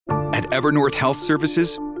At Evernorth Health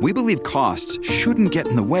Services, we believe costs shouldn't get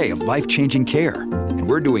in the way of life-changing care, and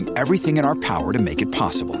we're doing everything in our power to make it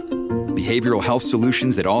possible. Behavioral health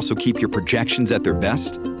solutions that also keep your projections at their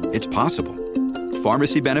best? It's possible.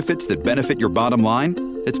 Pharmacy benefits that benefit your bottom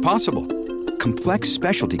line? It's possible. Complex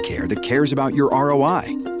specialty care that cares about your ROI?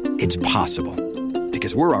 It's possible.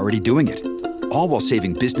 Because we're already doing it. All while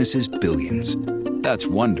saving businesses billions. That's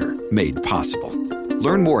Wonder made possible.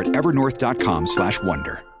 Learn more at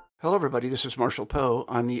evernorth.com/wonder. Hello, everybody. This is Marshall Poe.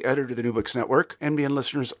 I'm the editor of the New Books Network. NBN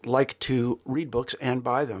listeners like to read books and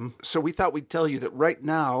buy them. So we thought we'd tell you that right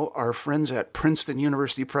now, our friends at Princeton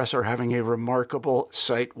University Press are having a remarkable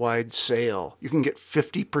site-wide sale. You can get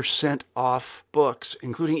 50% off books,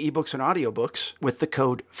 including ebooks and audiobooks, with the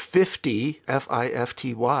code 50,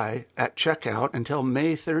 F-I-F-T-Y, at checkout until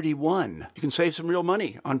May 31. You can save some real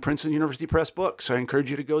money on Princeton University Press books. I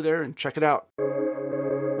encourage you to go there and check it out.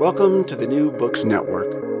 Welcome to the New Books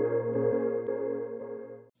Network.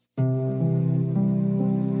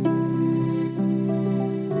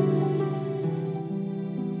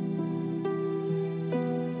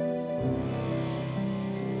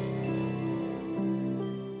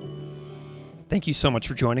 Thank you so much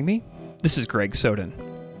for joining me. This is Greg Soden.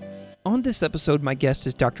 On this episode, my guest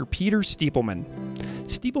is Dr. Peter Stiepleman.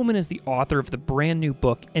 Stiepleman is the author of the brand new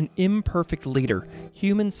book, An Imperfect Leader,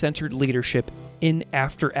 Human-Centered Leadership in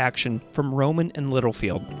After Action from Rowman and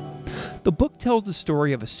Littlefield. The book tells the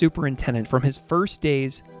story of a superintendent from his first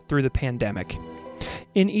days through the pandemic.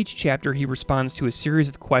 In each chapter, he responds to a series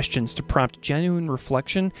of questions to prompt genuine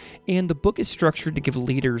reflection, and the book is structured to give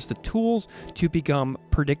leaders the tools to become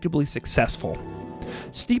predictably successful.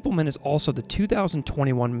 Stiepleman is also the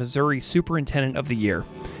 2021 Missouri Superintendent of the Year,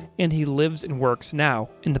 and he lives and works now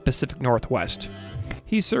in the Pacific Northwest.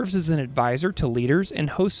 He serves as an advisor to leaders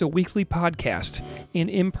and hosts a weekly podcast, An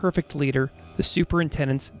Imperfect Leader, the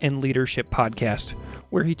Superintendents and Leadership Podcast,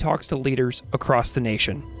 where he talks to leaders across the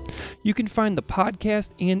nation. You can find the podcast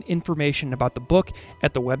and information about the book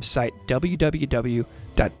at the website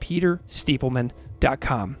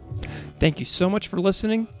www.peterstiepleman.com. Thank you so much for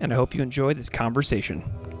listening, and I hope you enjoy this conversation.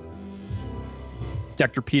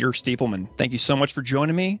 Dr. Peter Stiepleman, thank you so much for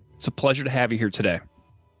joining me. It's a pleasure to have you here today.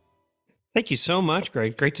 Thank you so much,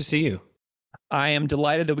 Greg. Great to see you. I am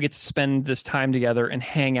delighted that we get to spend this time together and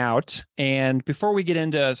hang out. And before we get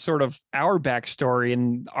into sort of our backstory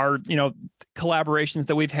and our, collaborations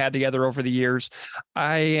that we've had together over the years,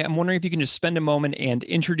 I am wondering if you can just spend a moment and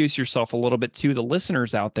introduce yourself a little bit to the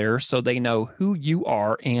listeners out there so they know who you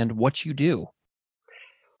are and what you do.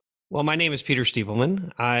 Well, my name is Peter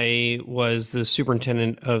Stiepleman. I was the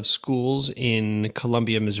superintendent of schools in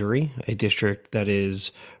Columbia, Missouri, a district that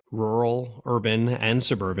is rural, urban, and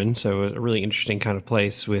suburban, so a really interesting kind of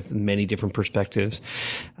place with many different perspectives.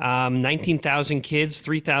 19,000 kids,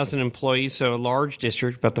 3,000 employees, so a large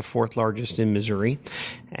district, about the fourth largest in Missouri.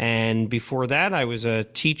 And before that, I was a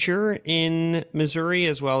teacher in Missouri,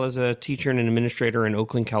 as well as a teacher and an administrator in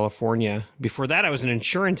Oakland, California. Before that, I was an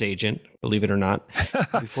insurance agent, believe it or not.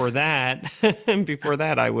 Before that,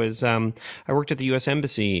 I worked at the U.S.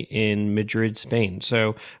 Embassy in Madrid, Spain.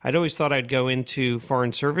 So I'd always thought I'd go into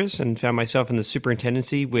foreign service and found myself in the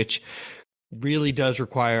superintendency, which really does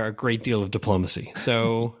require a great deal of diplomacy.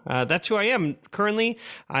 So that's who I am. Currently,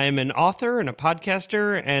 I am an author and a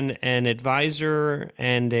podcaster and an advisor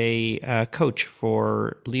and a coach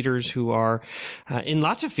for leaders who are in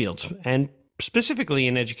lots of fields, and specifically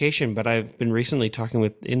in education, but I've been recently talking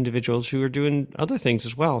with individuals who are doing other things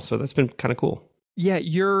as well. So that's been kind of cool. Yeah,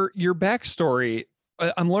 your backstory,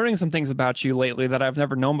 I'm learning some things about you lately that I've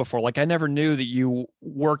never known before. Like, I never knew that you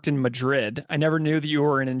worked in Madrid. I never knew that you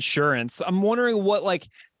were in insurance. I'm wondering what,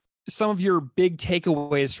 some of your big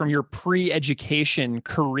takeaways from your pre-education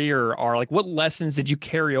career are. Like, what lessons did you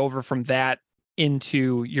carry over from that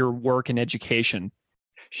into your work in education?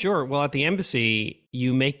 Sure. Well, at the embassy,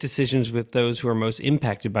 you make decisions with those who are most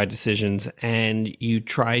impacted by decisions, and you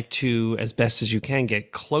try to, as best as you can,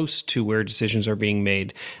 get close to where decisions are being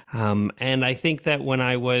made. And I think that when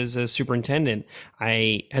I was a superintendent,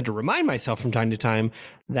 I had to remind myself from time to time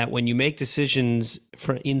that when you make decisions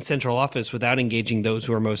in central office without engaging those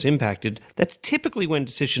who are most impacted, that's typically when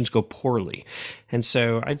decisions go poorly. And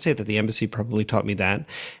so I'd say that the embassy probably taught me that.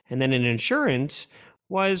 And then in insurance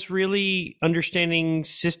was really understanding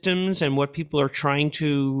systems and what people are trying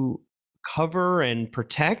to cover and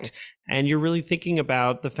protect. And you're really thinking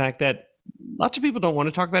about the fact that lots of people don't want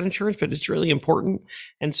to talk about insurance, but it's really important.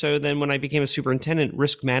 And so then when I became a superintendent,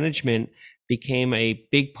 risk management became a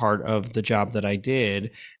big part of the job that I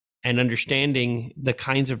did, and understanding the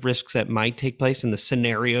kinds of risks that might take place and the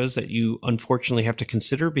scenarios that you unfortunately have to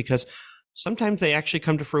consider, because sometimes they actually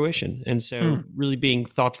come to fruition. And so really being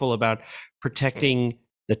thoughtful about protecting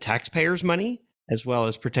the taxpayers' money as well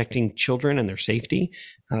as protecting children and their safety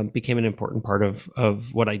became an important part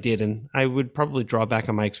of what I did. And I would probably draw back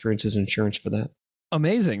on my experiences in insurance for that.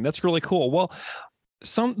 Amazing. That's really cool. Well,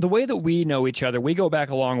 the way that we know each other, we go back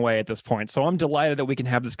a long way at this point. So I'm delighted that we can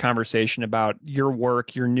have this conversation about your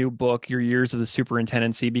work, your new book, your years of the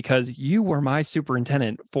superintendency, because you were my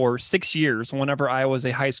superintendent for 6 years whenever I was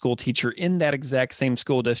a high school teacher in that exact same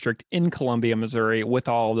school district in Columbia, Missouri, with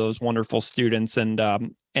all those wonderful students and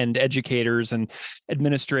educators and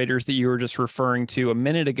administrators that you were just referring to a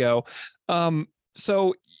minute ago.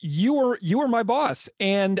 So you were my boss,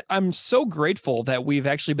 and I'm so grateful that we've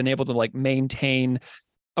actually been able to like maintain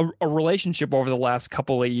a relationship over the last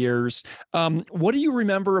couple of years. What do you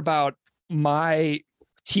remember about my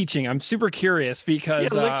teaching? I'm super curious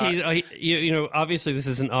because obviously this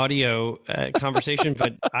is an audio conversation,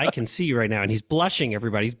 but I can see right now, and he's blushing.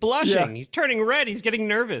 Everybody, he's blushing. Yeah. He's turning red. He's getting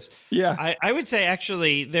nervous. Yeah, I would say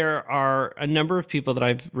actually there are a number of people that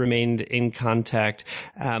I've remained in contact,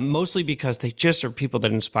 mostly because they just are people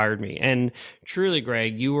that inspired me. And truly,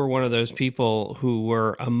 Greg, you were one of those people who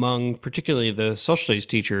were among, particularly the social studies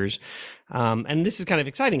teachers. And this is kind of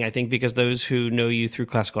exciting, I think, because those who know you through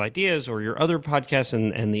Classical Ideas or your other podcasts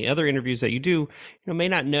and the other interviews that you do, may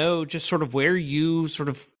not know just sort of where you sort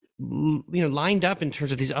of, lined up in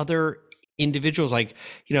terms of these other individuals like,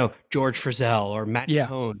 George Frizzell or Matt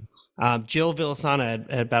Cohn, Jill Villasana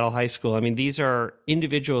at Battle High School. I mean, these are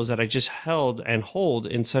individuals that I just held and hold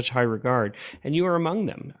in such high regard. And you are among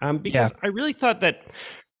them because I really thought that,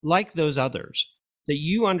 like those others, that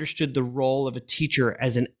you understood the role of a teacher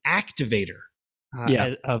as an activator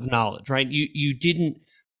of knowledge, right? You didn't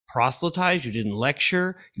proselytize, you didn't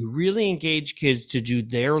lecture, you really engaged kids to do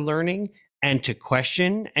their learning and to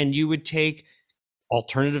question, and you would take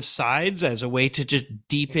alternative sides as a way to just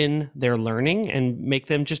deepen their learning and make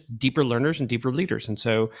them just deeper learners and deeper leaders. And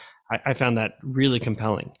so I found that really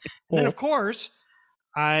compelling. And then, of course,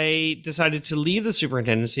 I decided to leave the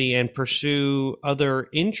superintendency and pursue other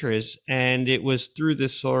interests. And it was through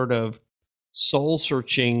this sort of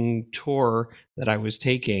soul-searching tour that I was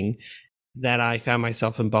taking that I found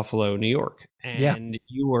myself in Buffalo, New York. And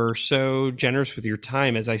you were so generous with your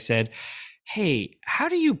time as I said, hey, how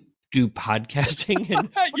do you do podcasting? And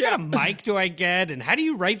what kind of mic do I get? And how do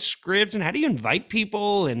you write scripts? And how do you invite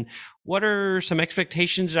people? And what are some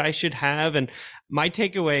expectations that I should have? And my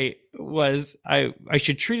takeaway was I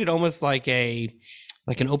should treat it almost like an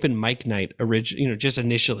open mic night, just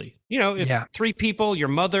initially. If 3 people, your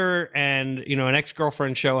mother and an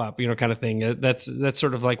ex-girlfriend show up, kind of thing. That's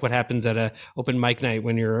sort of like what happens at a open mic night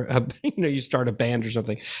when you're you start a band or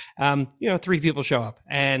something. 3 people show up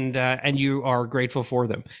and you are grateful for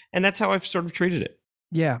them, and that's how I've sort of treated it.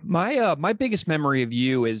 Yeah, my biggest memory of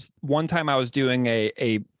you is one time I was doing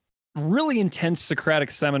a really intense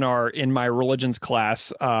Socratic seminar in my religions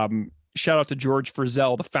class. Shout out to George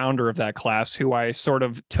Frizzell, the founder of that class, who I sort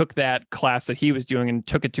of took that class that he was doing and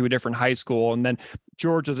took it to a different high school. And then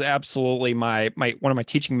George was absolutely my one of my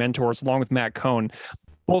teaching mentors, along with Matt Cohn.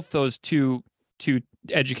 Both those two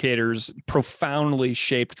educators profoundly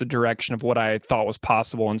shaped the direction of what I thought was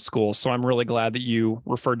possible in school. So I'm really glad that you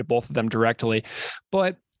referred to both of them directly.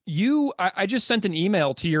 But I just sent an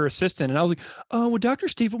email to your assistant and I was like, oh, would Dr.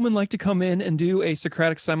 Stiepleman like to come in and do a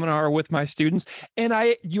Socratic seminar with my students? And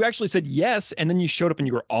you actually said yes. And then you showed up and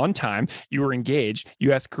you were on time. You were engaged.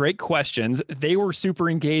 You asked great questions. They were super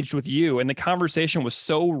engaged with you. And the conversation was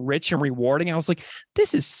so rich and rewarding. I was like,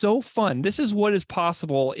 this is so fun. This is what is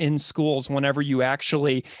possible in schools whenever you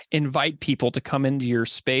actually invite people to come into your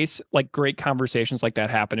space. Like great conversations like that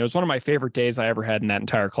happen. It was one of my favorite days I ever had in that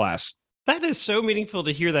entire class. That is so meaningful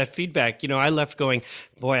to hear that feedback. I left going,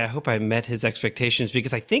 boy, I hope I met his expectations,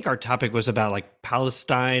 because I think our topic was about like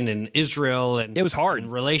Palestine and Israel and it was hard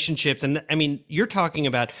and relationships. And I mean, you're talking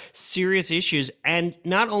about serious issues. And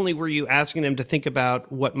not only were you asking them to think about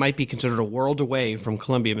what might be considered a world away from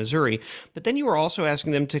Columbia, Missouri, but then you were also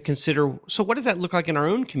asking them to consider, so what does that look like in our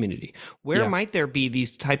own community? Where might there be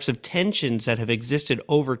these types of tensions that have existed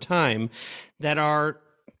over time that are,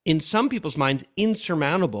 in some people's minds,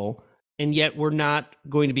 insurmountable? And yet we're not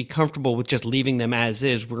going to be comfortable with just leaving them as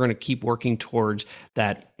is. We're going to keep working towards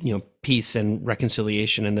that, peace and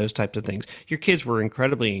reconciliation and those types of things. Your kids were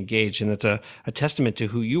incredibly engaged, and it's a testament to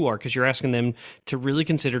who you are, because you're asking them to really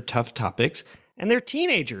consider tough topics, and they're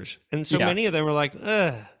teenagers. And so many of them were like,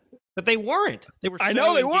 ugh. But they weren't. They were. I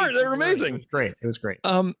know they weren't. They were amazing. It was great.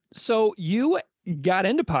 So you got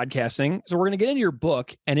into podcasting. So we're going to get into your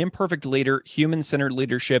book, An Imperfect Leader, Human-Centered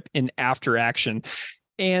Leadership in After Action.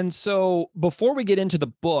 And so before we get into the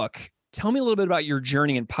book, tell me a little bit about your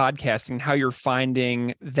journey in podcasting and how you're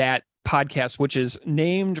finding that podcast, which is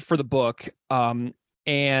named for the book,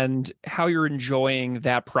 and how you're enjoying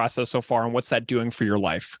that process so far and what's that doing for your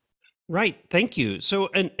life. Right. Thank you. So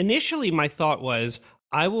initially, my thought was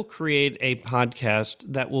I will create a podcast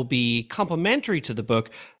that will be complementary to the book,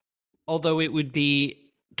 although it would be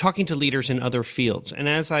talking to leaders in other fields. And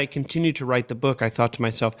as I continued to write the book, I thought to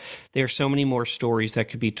myself, there are so many more stories that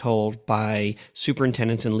could be told by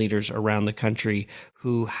superintendents and leaders around the country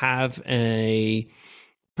who have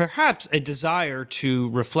perhaps a desire to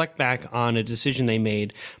reflect back on a decision they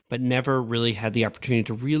made, but never really had the opportunity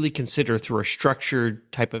to really consider through a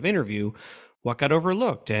structured type of interview what got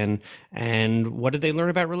overlooked and what did they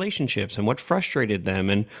learn about relationships and what frustrated them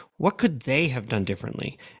and what could they have done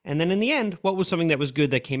differently. And then in the end, what was something that was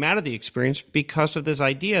good that came out of the experience because of this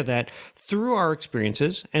idea that through our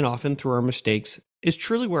experiences and often through our mistakes is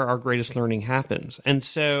truly where our greatest learning happens. And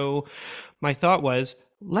so my thought was,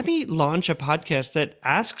 let me launch a podcast that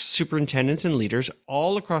asks superintendents and leaders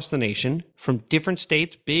all across the nation from different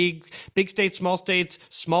states, big states,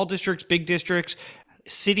 small districts, big districts,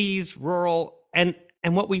 cities, rural, and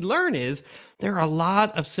what we learn is there are a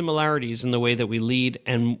lot of similarities in the way that we lead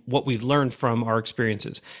and what we've learned from our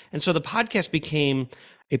experiences. And so the podcast became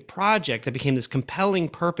a project that became this compelling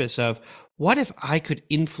purpose of what if I could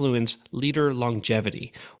influence leader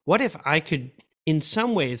longevity? What if I could in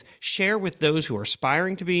some ways share with those who are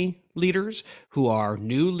aspiring to be leaders, who are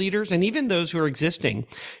new leaders, and even those who are existing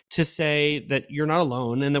to say that you're not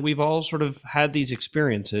alone and that we've all sort of had these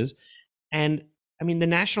experiences. And I mean, the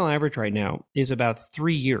national average right now is about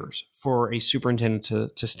 3 years for a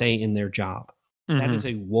superintendent to stay in their job. That is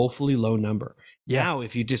a woefully low number. Yeah. Now,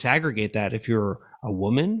 if you disaggregate that, if you're a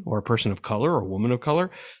woman or a person of color or a woman of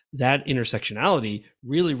color, that intersectionality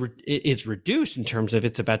really is reduced in terms of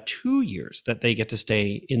it's about 2 years that they get to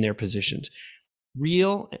stay in their positions.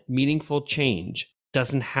 Real meaningful change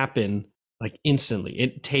doesn't happen like instantly.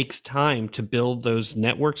 It takes time to build those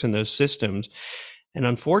networks and those systems. And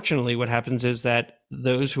unfortunately, what happens is that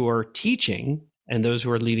those who are teaching and those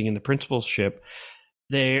who are leading in the principalship,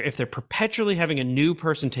 if they're perpetually having a new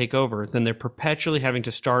person take over, then they're perpetually having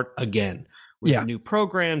to start again with new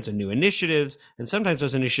programs and new initiatives. And sometimes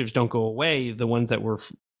those initiatives don't go away, the ones that were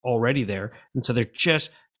already there. And so they're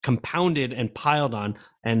just compounded and piled on.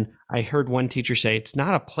 And I heard one teacher say, it's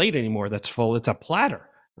not a plate anymore that's full, it's a platter.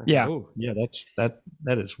 Yeah. Oh, yeah,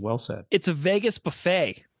 that is well said. It's a Vegas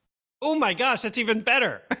buffet. Oh my gosh, that's even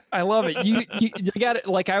better. I love it. You got it.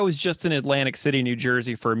 Like, I was just in Atlantic City, New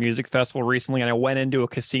Jersey for a music festival recently, and I went into a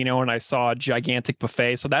casino and I saw a gigantic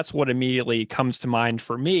buffet. So that's what immediately comes to mind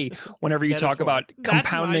for me whenever you talk about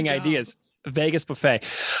compounding ideas. Vegas buffet.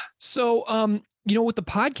 So, with the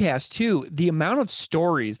podcast too, the amount of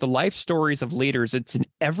stories, the life stories of leaders, it's in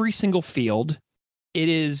every single field. It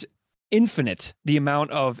is infinite, the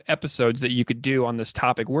amount of episodes that you could do on this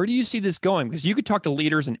topic. Where do you see this going? Because you could talk to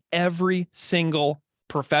leaders in every single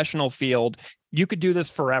professional field. You could do this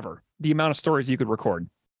forever. The amount of stories you could record.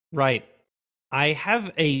 Right. I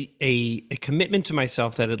have a commitment to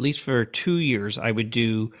myself that at least for 2 years, I would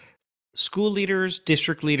do school leaders,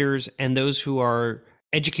 district leaders, and those who are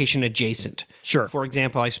education adjacent. Sure. For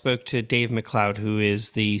example, I spoke to Dave McLeod, who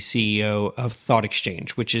is the CEO of Thought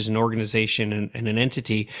Exchange, which is an organization and an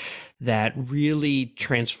entity that really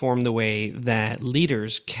transformed the way that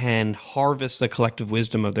leaders can harvest the collective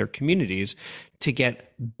wisdom of their communities to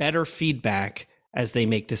get better feedback as they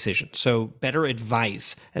make decisions. So better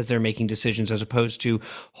advice as they're making decisions, as opposed to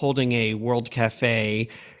holding a World Cafe,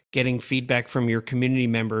 getting feedback from your community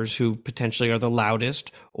members who potentially are the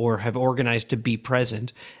loudest or have organized to be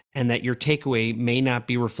present, and that your takeaway may not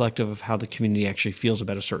be reflective of how the community actually feels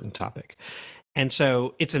about a certain topic. And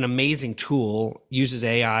so it's an amazing tool, uses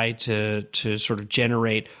AI to sort of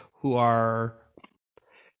generate what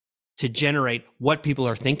people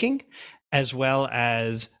are thinking, as well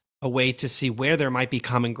as a way to see where there might be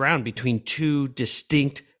common ground between two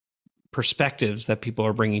distinct perspectives that people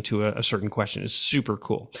are bringing to a certain question. Is super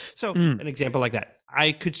cool. So an example like that,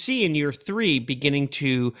 I could see in year 3 beginning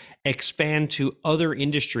to expand to other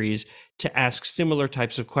industries to ask similar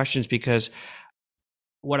types of questions, because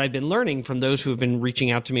what I've been learning from those who have been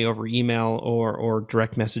reaching out to me over email or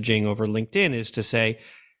direct messaging over LinkedIn is to say,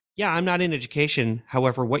 yeah, I'm not in education.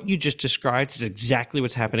 However, what you just described is exactly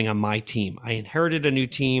what's happening on my team. I inherited a new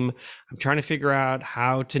team. I'm trying to figure out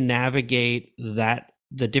how to navigate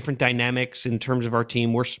the different dynamics in terms of our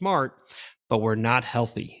team. We're smart, but we're not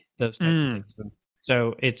healthy. Those types of things.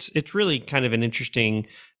 So it's really kind of an interesting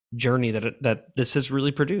journey that this has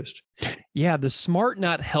really produced. Yeah, the smart,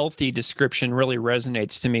 not healthy description really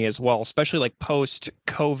resonates to me as well, especially like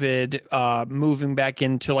post-COVID, moving back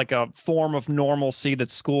into like a form of normalcy that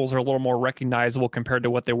schools are a little more recognizable compared to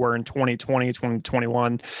what they were in 2020,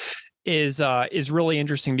 2021 is really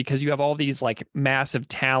interesting because you have all these like massive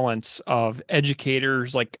talents of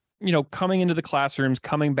educators like, coming into the classrooms,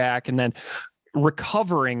 coming back, and then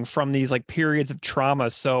recovering from these like periods of trauma.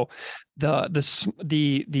 So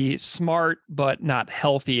the smart but not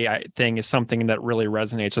healthy thing is something that really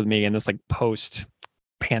resonates with me in this like post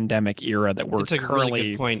pandemic era that we're It's a currently.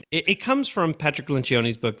 really good point. It comes from Patrick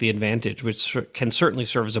Lencioni's book, The Advantage, which can certainly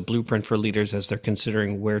serve as a blueprint for leaders as they're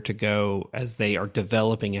considering where to go as they are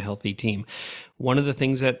developing a healthy team. One of the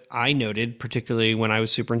things that I noted, particularly when I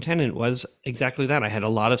was superintendent, was exactly that. I had a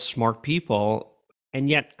lot of smart people, and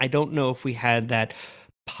yet I don't know if we had that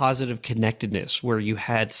positive connectedness where you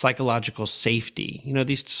had psychological safety.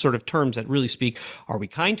 These sort of terms that really speak, are we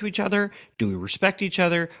kind to each other? Do we respect each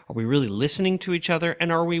other? Are we really listening to each other?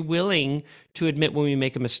 And are we willing to admit when we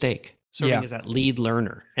make a mistake? Serving as that lead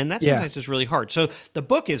learner. And that sometimes is really hard. So the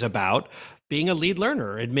book is about being a lead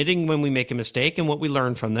learner, admitting when we make a mistake and what we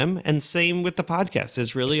learn from them. And same with the podcast,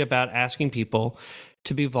 is really about asking people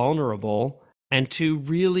to be vulnerable and to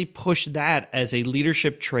really push that as a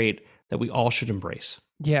leadership trait that we all should embrace.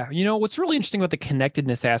 Yeah. What's really interesting about the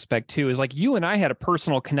connectedness aspect too is like you and I had a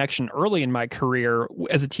personal connection early in my career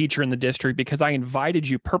as a teacher in the district because I invited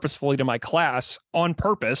you purposefully to my class on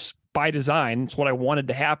purpose by design. It's what I wanted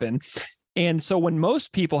to happen. And so when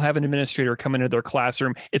most people have an administrator come into their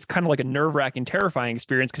classroom, it's kind of like a nerve-wracking, terrifying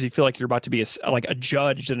experience because you feel like you're about to be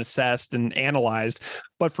judged and assessed and analyzed.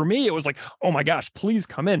 But for me, it was like, oh my gosh, please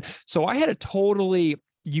come in. So I had a totally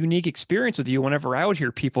unique experience with you. Whenever I would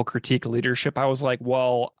hear people critique leadership, I was like,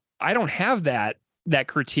 well, I don't have that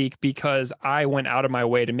critique because I went out of my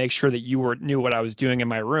way to make sure that you knew what I was doing in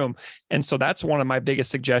my room. And so that's one of my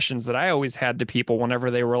biggest suggestions that I always had to people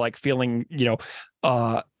whenever they were like feeling,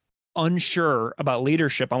 unsure about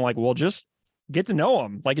leadership. I'm like, well, just get to know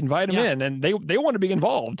them, like invite them in, and they want to be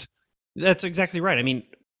involved. That's exactly right. I mean,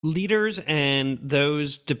 leaders and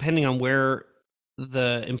those, depending on where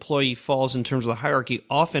the employee falls in terms of the hierarchy,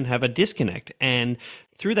 often have a disconnect. And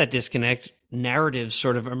through that disconnect, narratives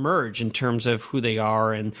sort of emerge in terms of who they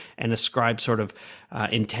are and ascribe sort of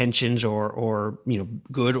intentions or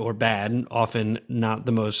good or bad, and often not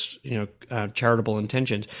the most charitable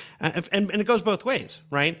intentions. And it goes both ways,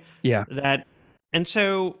 right? Yeah. And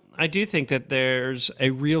so I do think that there's a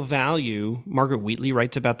real value. Margaret Wheatley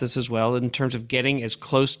writes about this as well, in terms of getting as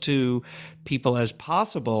close to people as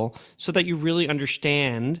possible so that you really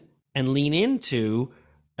understand and lean into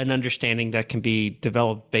an understanding that can be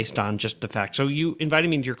developed based on just the fact. So you invited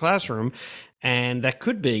me into your classroom, and that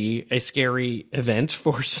could be a scary event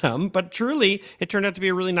for some, but truly it turned out to be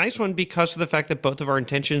a really nice one because of the fact that both of our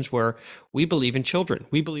intentions were, we believe in children.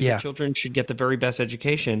 We believe that children should get the very best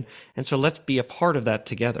education. And so let's be a part of that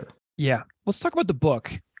together. Yeah. Let's talk about the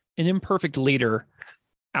book, An Imperfect Leader,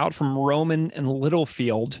 out from Rowman and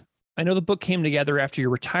Littlefield. I know the book came together after your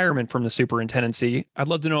retirement from the superintendency. I'd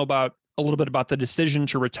love to know a little bit about the decision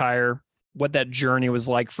to retire, what that journey was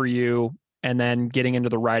like for you, and then getting into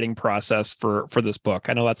the writing process for this book.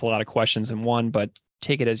 I know that's a lot of questions in one, but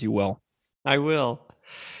take it as you will. I will.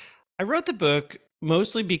 I wrote the book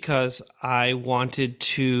mostly because I wanted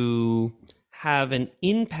to have an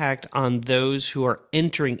impact on those who are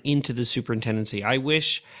entering into the superintendency. I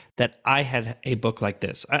wish that I had a book like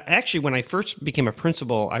this. Actually, when I first became a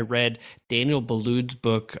principal, I read Daniel Boulud's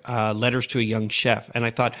book, Letters to a Young Chef. And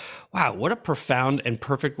I thought, wow, what a profound and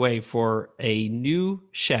perfect way for a new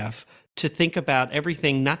chef to think about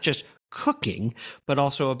everything, not just cooking, but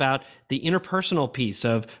also about the interpersonal piece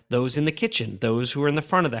of those in the kitchen, those who are in the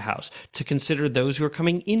front of the house, to consider those who are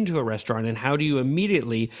coming into a restaurant, and how do you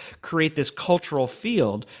immediately create this cultural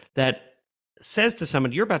field that says to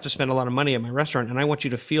someone, you're about to spend a lot of money at my restaurant, and I want you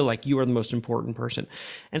to feel like you are the most important person.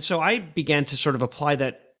 And so I began to sort of apply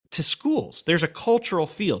that to schools. There's a cultural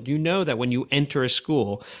field. You know that when you enter a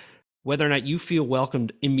school, whether or not you feel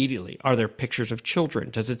welcomed immediately. Are there pictures of children?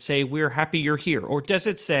 Does it say, we're happy you're here? Or does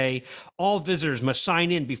it say, all visitors must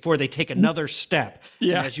sign in before they take another step?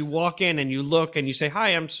 Yeah. And as you walk in and you look and you say,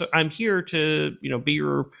 hi, I'm here to, be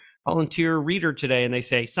your volunteer reader today. And they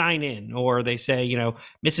say, sign in. Or they say,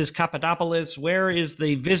 Mrs. Papadopoulos, where is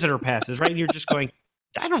the visitor passes? Right. And you're just going,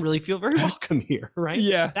 I don't really feel very welcome here, right?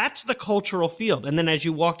 Yeah. That's the cultural field. And then as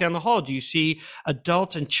you walk down the hall, do you see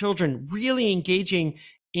adults and children really engaging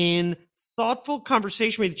in thoughtful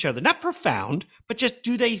conversation with each other? Not profound, but just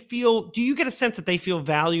do you get a sense that they feel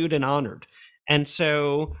valued and honored? And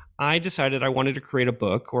so I decided I wanted to create a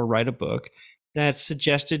book or write a book that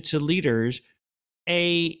suggested to leaders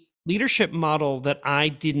a leadership model that I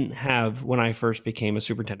didn't have when I first became a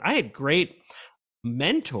superintendent. I had great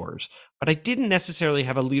mentors, but I didn't necessarily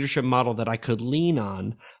have a leadership model that I could lean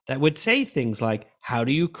on that would say things like, how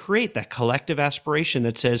do you create that collective aspiration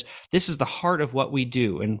that says, this is the heart of what we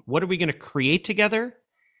do, and what are we going to create together?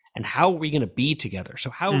 And how are we going to be together? So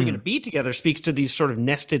how are we going to be together speaks to these sort of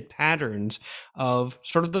nested patterns of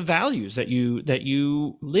sort of the values that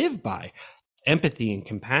you live by. Empathy and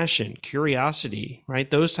compassion, curiosity,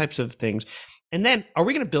 right? Those types of things. And then, are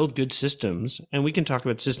we going to build good systems? And we can talk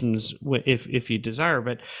about systems if you desire,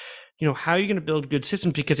 but how are you going to build good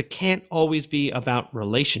systems? Because it can't always be about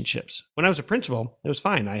relationships. When I was a principal, it was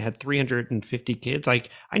fine. I had 350 kids. I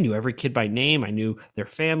knew every kid by name. I knew their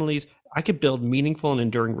families. I could build meaningful and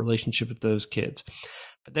enduring relationship with those kids.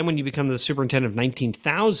 But then when you become the superintendent of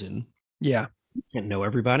 19,000, yeah, you can't know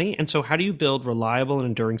everybody. And so how do you build reliable and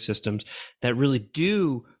enduring systems that really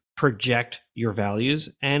do project your values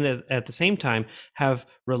and at the same time have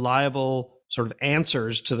reliable sort of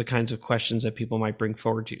answers to the kinds of questions that people might bring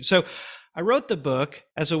forward to you? So I wrote the book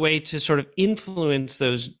as a way to sort of influence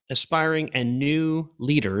those aspiring and new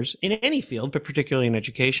leaders in any field, but particularly in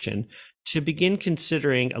education, to begin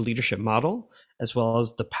considering a leadership model as well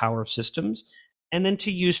as the power of systems. And then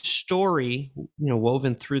to use story,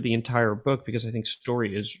 woven through the entire book, because I think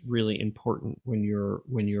story is really important when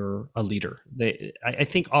you're a leader. I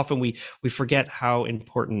think often we forget how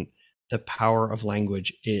important the power of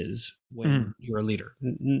language is when you're a leader.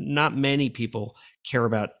 Not many people care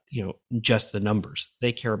about just the numbers.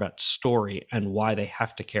 They care about story and why they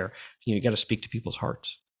have to care. You got to speak to people's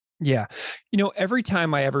hearts. Yeah, every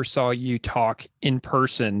time I ever saw you talk in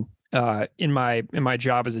person, in my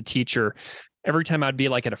job as a teacher, every time I'd be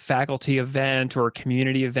like at a faculty event or a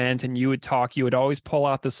community event and you would talk, you would always pull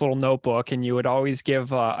out this little notebook and you would always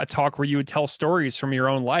give a talk where you would tell stories from your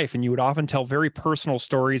own life. And you would often tell very personal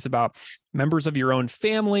stories about members of your own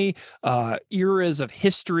family, eras of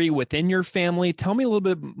history within your family. Tell me a little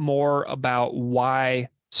bit more about why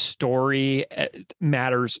story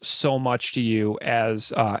matters so much to you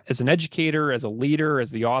as an educator, as a leader,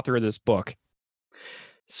 as the author of this book.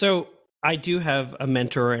 So I do have a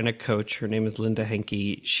mentor and a coach. Her name is Linda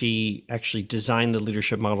Henke. She actually designed the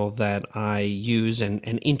leadership model that I use and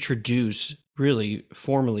introduce really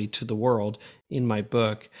formally to the world in my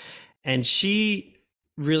book. And she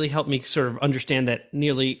really helped me sort of understand that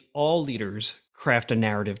nearly all leaders craft a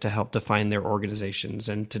narrative to help define their organizations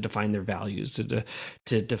and to define their values,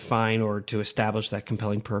 to define or to establish that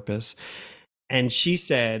compelling purpose. And she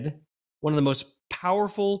said, one of the most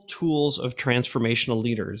powerful tools of transformational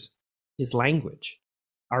leaders is language.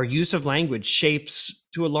 Our use of language shapes,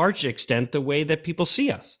 to a large extent, the way that people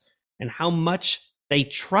see us and how much they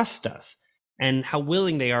trust us and how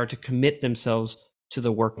willing they are to commit themselves to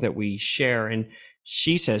the work that we share. And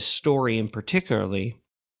she says story in particular,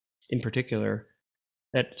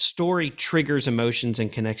 that story triggers emotions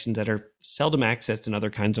and connections that are seldom accessed in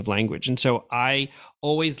other kinds of language. And so I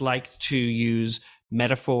always like to use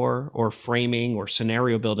metaphor or framing or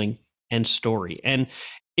scenario building and story. And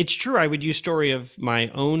it's true, I would use story of my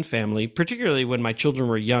own family, particularly when my children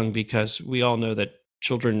were young, because we all know that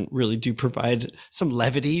children really do provide some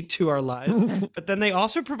levity to our lives, but then they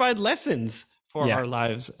also provide lessons for our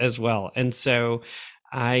lives as well. And so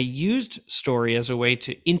I used story as a way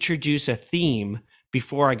to introduce a theme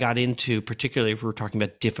before I got into, particularly if we were talking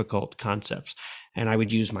about difficult concepts. And I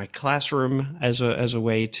would use my classroom as a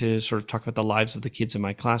way to sort of talk about the lives of the kids in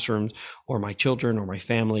my classrooms or my children or my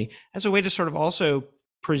family as a way to sort of also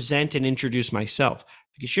present and introduce myself,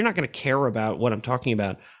 because you're not going to care about what I'm talking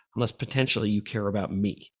about unless potentially you care about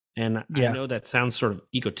me. And I know that sounds sort of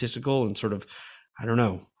egotistical and sort of, I don't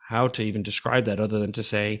know how to even describe that other than to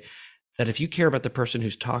say that if you care about the person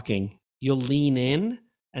who's talking, you'll lean in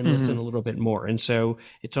and listen a little bit more. And so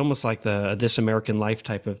it's almost like the This American Life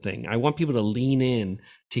type of thing. I want people to lean in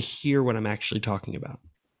to hear what I'm actually talking about.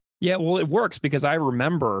 Yeah, well, it works because I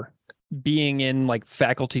remember being in like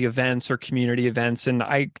faculty events or community events, and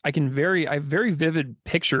I have very vivid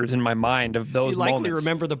pictures in my mind of those moments. You likely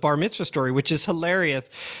remember the bar mitzvah story, which is hilarious,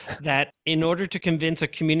 that in order to convince a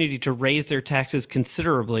community to raise their taxes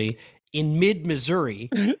considerably in mid-Missouri,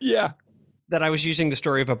 that I was using the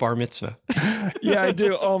story of a bar mitzvah. Yeah, I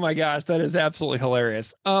do. Oh my gosh, that is absolutely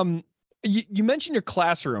hilarious. You mentioned your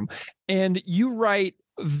classroom, and you write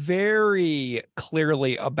very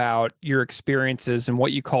clearly about your experiences and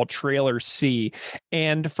what you call trailer C.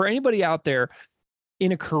 And for anybody out there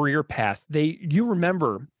in a career path, you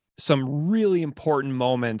remember some really important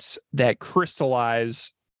moments that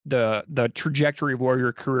crystallize the trajectory of where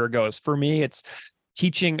your career goes. For me, it's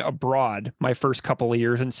teaching abroad my first couple of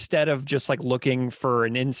years, instead of just like looking for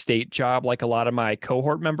an in-state job like a lot of my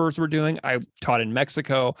cohort members were doing. I taught in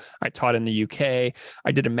Mexico, I taught in the UK,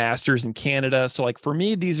 I did a master's in Canada. So like for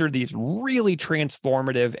me, these are these really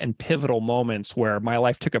transformative and pivotal moments where my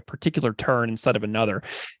life took a particular turn instead of another.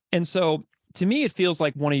 And so to me, it feels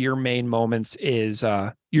like one of your main moments is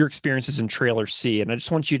your experiences in Trailer C. And I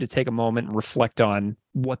just want you to take a moment and reflect on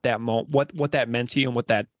what that what that meant to you and what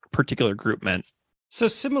that particular group meant. So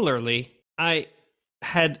similarly, I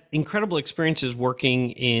had incredible experiences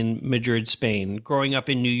working in Madrid, Spain, growing up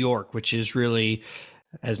in New York, which is really,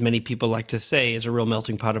 as many people like to say, is a real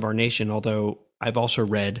melting pot of our nation, although I've also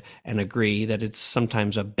read and agree that it's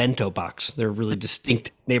sometimes a bento box. They're really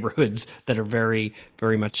distinct neighborhoods that are very,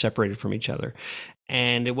 very much separated from each other.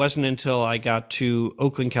 And it wasn't until I got to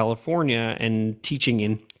Oakland, California and teaching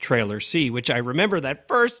in Trailer C, which I remember that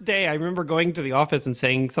first day, I remember going to the office and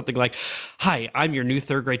saying something like, "Hi, I'm your new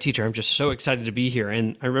third grade teacher. I'm just so excited to be here."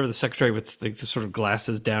 And I remember the secretary with the sort of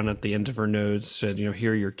glasses down at the end of her nose said,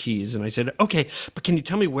 "Here are your keys." And I said, "Okay, but can you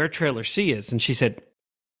tell me where Trailer C is?" And she said,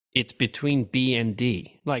 "It's between B and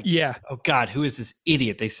D." Like, yeah. Oh God, who is this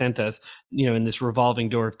idiot they sent us, in this revolving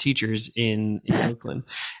door of teachers in Oakland.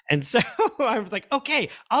 And so I was like, okay,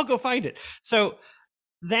 I'll go find it. So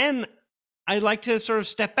then I like to sort of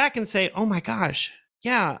step back and say, oh my gosh,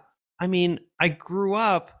 yeah, I grew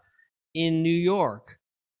up in New York,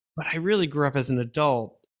 but I really grew up as an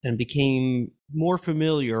adult and became more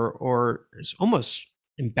familiar, or almost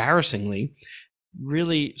embarrassingly,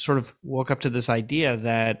 really sort of woke up to this idea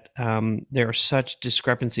that there are such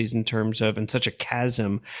discrepancies in terms of, and such a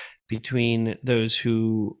chasm between those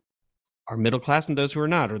who are middle class and those who are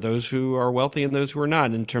not, or those who are wealthy and those who are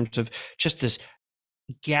not, in terms of just this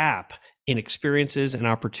gap in experiences and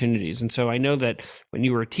opportunities. And so I know that when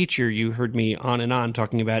you were a teacher, you heard me on and on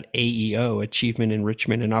talking about AEO, achievement,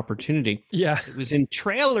 enrichment, and opportunity. Yeah. It was in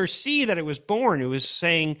Trailer C that it was born. It was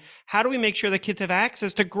saying, how do we make sure that kids have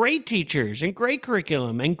access to great teachers and great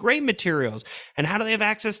curriculum and great materials? And how do they have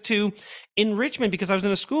access to enrichment? Because I was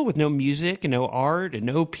in a school with no music and no art and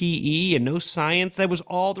no PE and no science. That was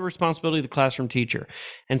all the responsibility of the classroom teacher.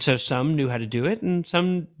 And so some knew how to do it and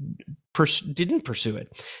some didn't pursue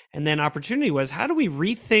it. And then opportunity was, how do we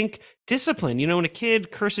rethink discipline? When a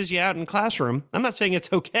kid curses you out in classroom, I'm not saying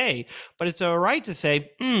it's okay, but it's all right to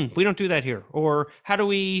say, we don't do that here. Or how do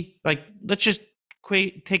we, let's just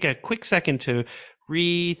take a quick second to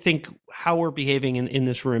rethink how we're behaving in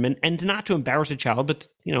this room, and not to embarrass a child, but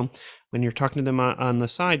when you're talking to them on the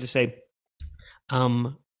side, to say,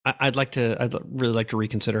 I'd really like to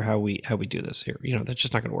reconsider how we do this here. That's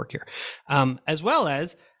just not going to work here. As well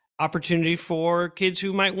as opportunity for kids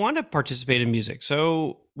who might want to participate in music.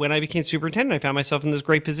 So when I became superintendent, I found myself in this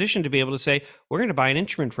great position to be able to say, we're going to buy an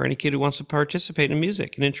instrument for any kid who wants to participate in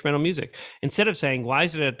music, in instrumental music. Instead of saying, why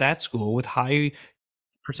is it at that school with high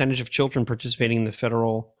percentage of children participating in the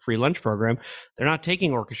federal free lunch program, they're not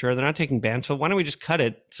taking orchestra, they're not taking band, so why don't we just cut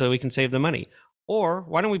it so we can save the money? Or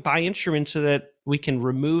why don't we buy instruments so that we can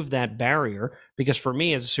remove that barrier? Because for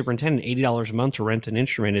me as a superintendent, $80 a month to rent an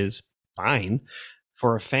instrument is fine.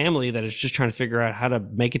 For a family that is just trying to figure out how to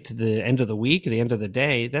make it to the end of the week, or the end of the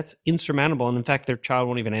day, that's insurmountable. And in fact, their child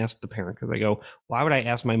won't even ask the parent, because they go, why would I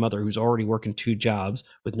ask my mother, who's already working 2 jobs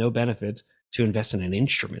with no benefits, to invest in an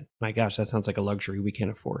instrument? My gosh, that sounds like a luxury we can't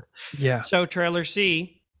afford. Yeah. So Trailer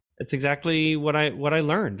C, it's exactly what I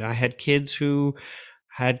learned. I had kids who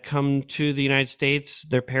had come to the United States.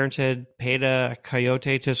 Their parents had paid a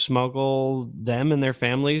coyote to smuggle them and their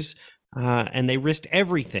families, and they risked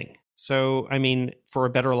everything. So, for a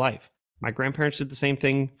better life. My grandparents did the same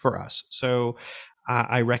thing for us. So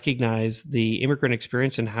I recognize the immigrant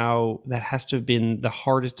experience and how that has to have been the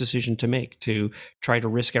hardest decision to make, to try to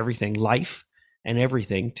risk everything, life and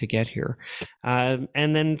everything, to get here. And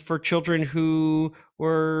then for children who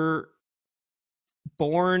were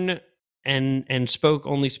born and spoke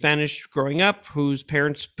only Spanish growing up, whose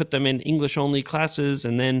parents put them in English only classes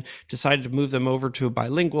and then decided to move them over to a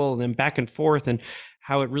bilingual, and then back and forth, and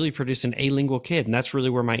how it really produced an alingual kid. And that's really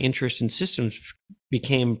where my interest in systems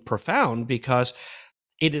became profound, because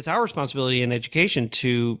it is our responsibility in education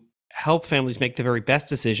to help families make the very best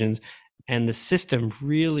decisions. And the system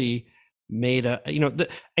really made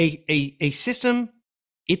a system,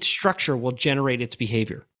 its structure will generate its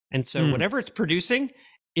behavior. And so whatever it's producing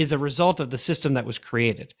is a result of the system that was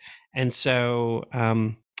created. And so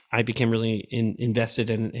I became really invested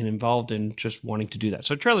and involved in just wanting to do that.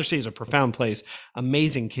 So Trailer C is a profound place,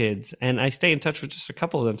 amazing kids, and I stay in touch with just a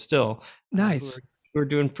couple of them still. Nice. Who are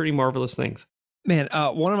doing pretty marvelous things. Man,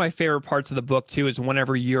 one of my favorite parts of the book, too, is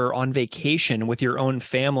whenever you're on vacation with your own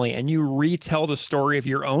family and you retell the story of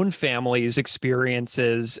your own family's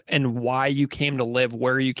experiences and why you came to live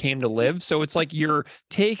where you came to live. So it's like you're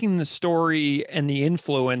taking the story and the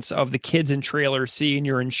influence of the kids in Trailer C, and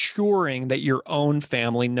you're ensuring that your own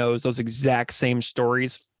family knows those exact same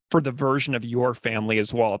stories for the version of your family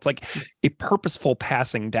as well. It's like a purposeful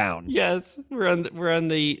passing down. Yes, we're on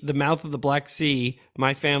the mouth of the Black Sea.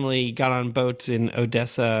 My family got on boats in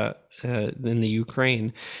Odessa, in the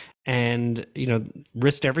Ukraine, and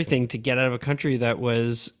risked everything to get out of a country that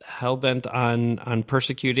was hell-bent on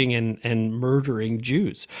persecuting and murdering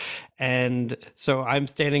Jews. And so I'm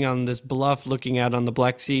standing on this bluff looking out on the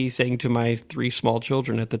Black Sea, saying to my 3 small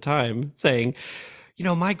children at the time, saying,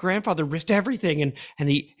 my grandfather risked everything, and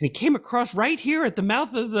he came across right here at the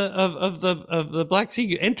mouth of the Black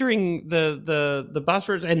Sea, entering the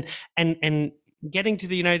Bosphorus, and getting to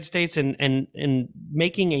the United States, and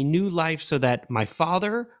making a new life so that my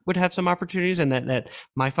father would have some opportunities, and that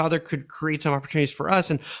my father could create some opportunities for us.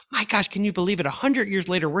 And my gosh, can you believe it? 100 years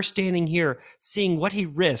later, we're standing here seeing what he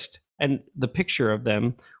risked. And the picture of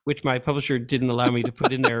them, which my publisher didn't allow me to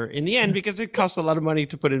put in there in the end because it costs a lot of money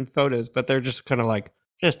to put in photos, but they're just kind of like,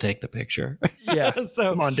 just take the picture. Yeah. So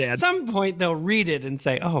come on, Dad. At some point they'll read it and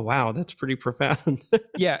say, oh, wow, that's pretty profound.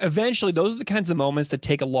 Yeah. Eventually, those are the kinds of moments that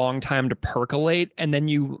take a long time to percolate. And then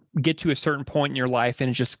you get to a certain point in your life and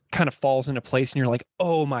it just kind of falls into place. And you're like,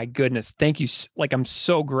 oh, my goodness, thank you. Like, I'm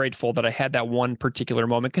so grateful that I had that one particular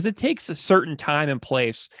moment, because it takes a certain time and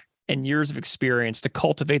place and years of experience to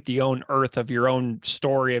cultivate the own earth of your own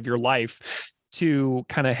story of your life to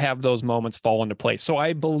kind of have those moments fall into place. So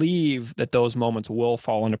I believe that those moments will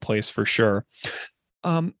fall into place for sure.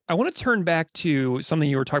 I want to turn back to something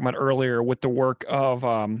you were talking about earlier with the work of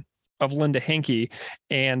Linda Henke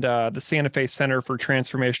and the Santa Fe Center for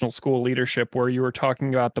Transformational School Leadership, where you were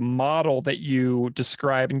talking about the model that you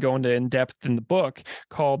describe and go into in depth in the book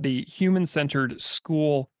called the human-centered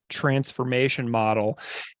school transformation model.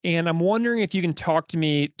 And I'm wondering if you can talk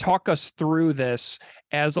us through this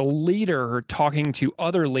as a leader talking to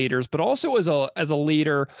other leaders, but also as a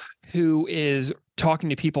leader who is talking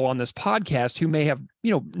to people on this podcast who may have,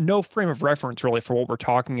 no frame of reference really for what we're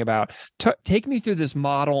talking about. Take me through this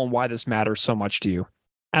model and why this matters so much to you.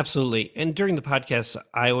 Absolutely. And during the podcast,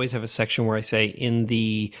 I always have a section where I say, in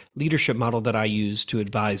the leadership model that I use to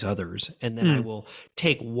advise others, and then I will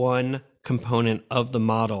take one component of the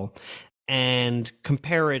model and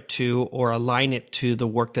compare it to or align it to the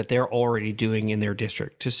work that they're already doing in their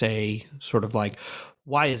district to say, sort of like,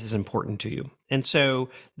 why is this important to you? And so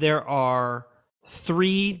there are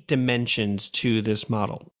 3 dimensions to this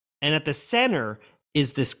model. And at the center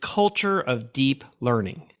is this culture of deep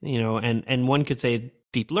learning, and one could say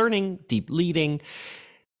deep learning, deep leading.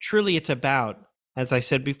 Truly, it's about, as I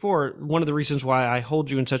said before, one of the reasons why I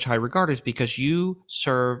hold you in such high regard is because you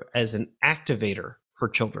serve as an activator for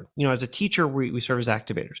children. As a teacher, we serve as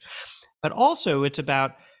activators. But also it's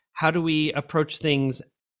about, how do we approach things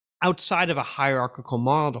outside of a hierarchical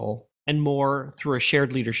model and more through a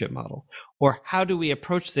shared leadership model? Or how do we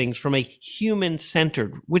approach things from a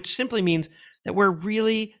human-centered, which simply means that we're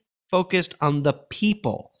really focused on the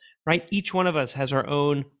people, right? Each one of us has our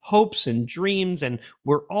own hopes and dreams, and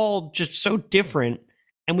we're all just so different.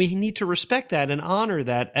 And we need to respect that and honor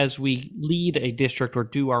that as we lead a district or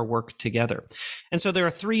do our work together. And so there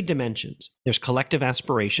are 3 dimensions. There's collective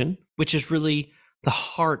aspiration, which is really the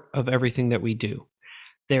heart of everything that we do.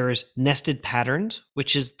 There is nested patterns,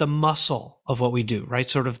 which is the muscle of what we do, right?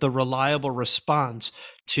 Sort of the reliable response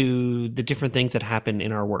to the different things that happen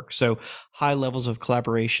in our work. So high levels of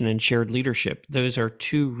collaboration and shared leadership. Those are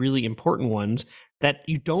 2 really important ones that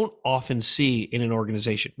you don't often see in an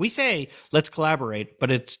organization. We say, let's collaborate,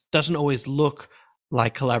 but it doesn't always look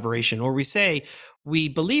like collaboration. Or we say, we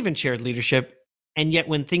believe in shared leadership, and yet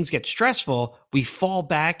when things get stressful, we fall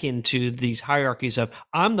back into these hierarchies of,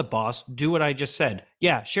 I'm the boss, do what I just said.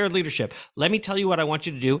 Yeah, shared leadership. Let me tell you what I want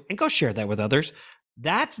you to do, and go share that with others.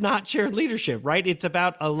 That's not shared leadership, right? It's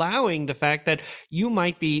about allowing the fact that you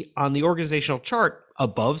might be on the organizational chart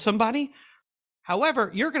above somebody. However,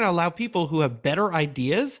 you're going to allow people who have better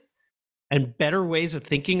ideas and better ways of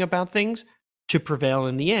thinking about things to prevail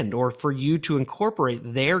in the end, or for you to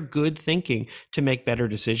incorporate their good thinking to make better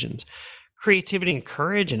decisions. Creativity and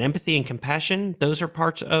courage and empathy and compassion, those are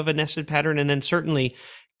parts of a nested pattern. And then certainly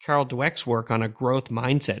Carol Dweck's work on a growth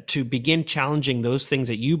mindset to begin challenging those things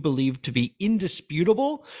that you believe to be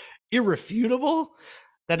indisputable, irrefutable,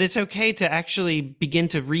 that it's okay to actually begin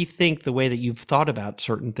to rethink the way that you've thought about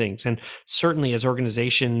certain things. And certainly as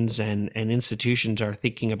organizations and institutions are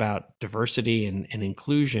thinking about diversity and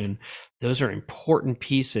inclusion, those are important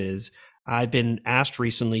pieces. I've been asked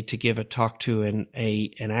recently to give a talk to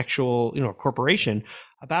an actual, corporation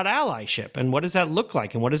about allyship and what does that look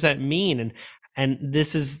like and what does that mean? And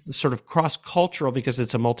this is sort of cross-cultural because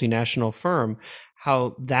it's a multinational firm,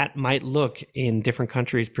 how that might look in different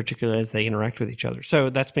countries, particularly as they interact with each other.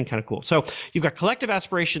 So that's been kind of cool. So you've got collective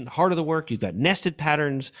aspiration, the heart of the work, you've got nested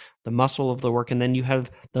patterns, the muscle of the work, and then you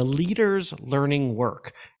have the leaders learning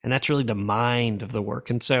work. And that's really the mind of the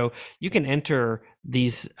work. And so you can enter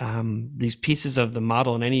these pieces of the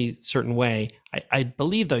model in any certain way. I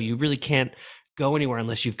believe, though, you really can't go anywhere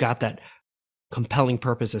unless you've got that compelling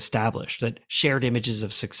purpose established, that shared images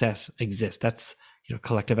of success exist. That's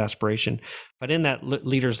collective aspiration. But in that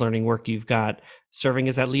leaders learning work, you've got serving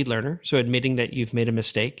as that lead learner, so admitting that you've made a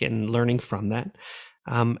mistake and learning from that.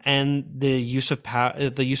 And the use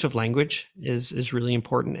of language is really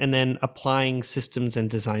important. And then applying systems and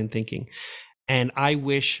design thinking. And I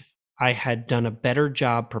wish I had done a better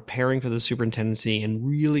job preparing for the superintendency and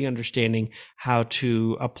really understanding how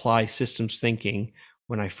to apply systems thinking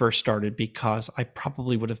when I first started, because I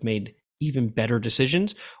probably would have made even better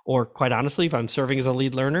decisions, or quite honestly, if I'm serving as a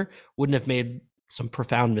lead learner, wouldn't have made some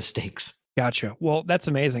profound mistakes. Gotcha. Well, that's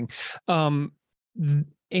amazing. And,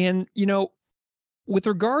 with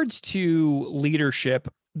regards to leadership,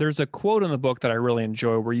 there's a quote in the book that I really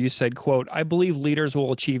enjoy where you said, quote, "I believe leaders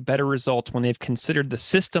will achieve better results when they've considered the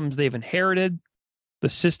systems they've inherited, the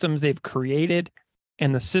systems they've created,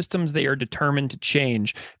 and the systems they are determined to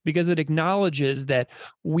change," because it acknowledges that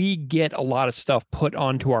we get a lot of stuff put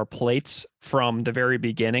onto our plates from the very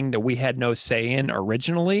beginning that we had no say in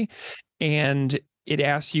originally. And it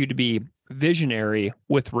asks you to be visionary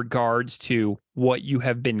with regards to what you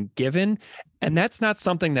have been given. And that's not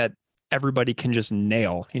something that everybody can just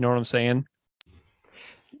nail. You know what I'm saying?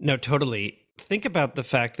 No, totally. Think about the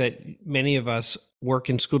fact that many of us work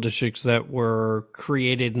in school districts that were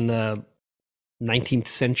created in the 19th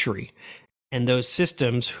century. And those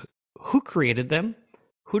systems, who created them?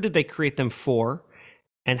 Who did they create them for?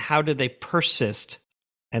 And how did they persist?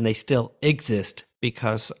 And they still exist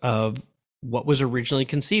because of what was originally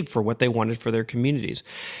conceived for what they wanted for their communities.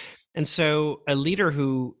 And so a leader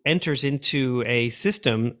who enters into a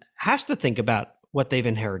system has to think about what they've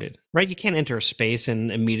inherited, right? You can't enter a space and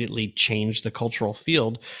immediately change the cultural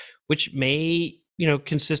field, which may,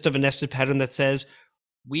 consist of a nested pattern that says,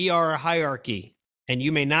 we are a hierarchy, and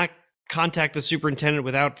you may not contact the superintendent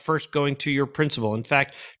without first going to your principal. In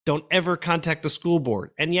fact, don't ever contact the school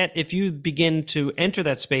board. And yet, if you begin to enter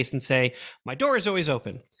that space and say, my door is always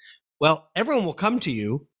open, well, everyone will come to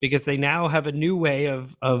you because they now have a new way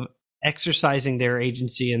of exercising their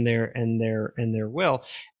agency and their will.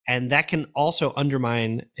 And that can also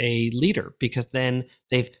undermine a leader because then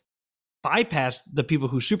they've bypassed the people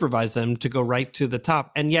who supervise them to go right to the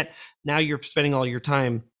top. And yet now you're spending all your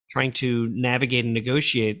time trying to navigate and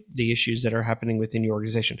negotiate the issues that are happening within your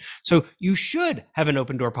organization. So you should have an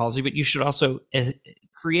open door policy, but you should also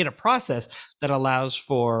create a process that allows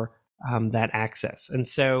for that access. And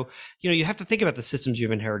so, you have to think about the systems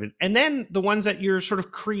you've inherited and then the ones that you're sort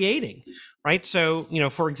of creating, right? So,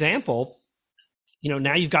 for example,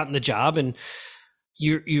 now you've gotten the job and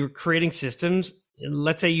you're creating systems.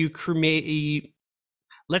 Let's say you create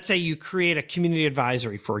a community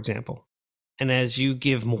advisory, for example. And as you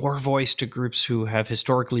give more voice to groups who have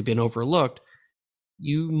historically been overlooked,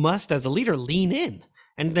 you must, as a leader, lean in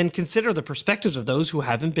and then consider the perspectives of those who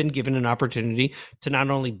haven't been given an opportunity to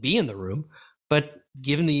not only be in the room, but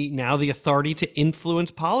given the authority to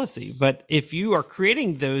influence policy. But if you are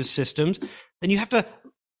creating those systems, then you have to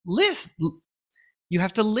live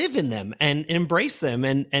in them and embrace them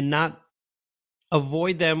and not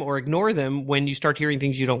avoid them or ignore them when you start hearing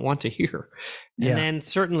things you don't want to hear. Yeah. And then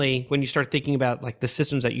certainly when you start thinking about like the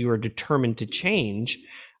systems that you are determined to change,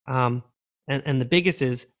 and the biggest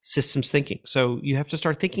is systems thinking. So you have to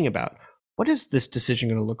start thinking about, what is this decision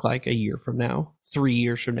going to look like a year from now, 3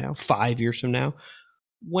 years from now, 5 years from now?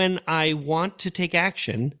 When I want to take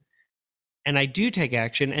action and I do take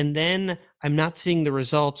action and then I'm not seeing the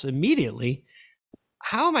results immediately,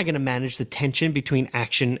 how am I going to manage the tension between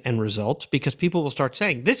action and results? Because people will start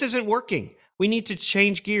saying, this isn't working. We need to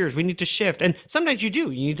change gears. We need to shift. And sometimes you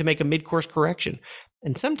do. You need to make a mid-course correction.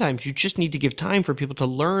 And sometimes you just need to give time for people to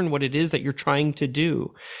learn what it is that you're trying to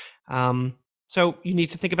do. So you need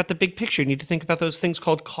to think about the big picture. You need to think about those things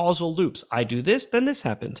called causal loops. I do this, then this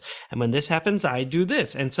happens. And when this happens, I do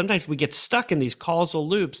this. And sometimes we get stuck in these causal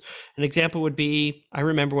loops. An example would be, I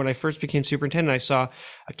remember when I first became superintendent, I saw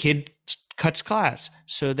a kid cuts class.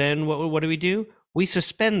 So then what do? We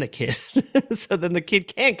suspend the kid. So then the kid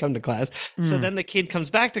can't come to class. So then the kid comes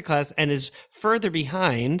back to class and is further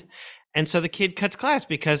behind. And so the kid cuts class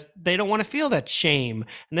because they don't want to feel that shame,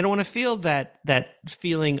 and they don't want to feel that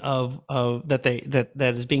feeling of that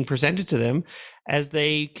is being presented to them as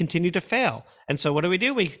they continue to fail. And so what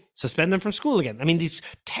do? We suspend them from school again. I mean, these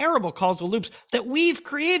terrible causal loops that we've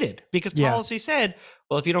created because policy said,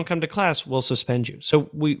 well, if you don't come to class, we'll suspend you. So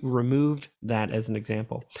we removed that as an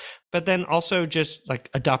example. But then also just like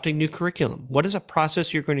adopting new curriculum. What is a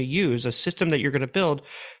process you're going to use, a system that you're going to build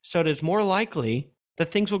so that it's more likely that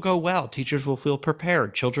things will go well. Teachers will feel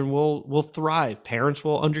prepared. Children will thrive. Parents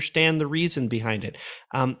will understand the reason behind it.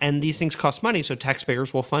 And these things cost money, so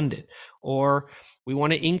taxpayers will fund it. Or we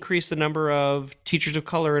want to increase the number of teachers of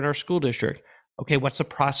color in our school district. Okay, what's the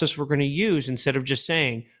process we're going to use instead of just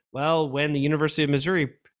saying, well, when the University of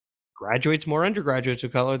Missouri graduates more undergraduates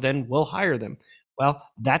of color, then we'll hire them. Well,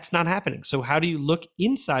 that's not happening. So how do you look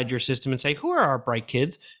inside your system and say, who are our bright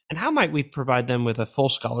kids and how might we provide them with a full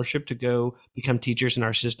scholarship to go become teachers in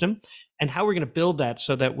our system? And how we're going to build that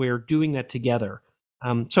so that we're doing that together.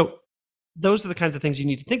 So those are the kinds of things you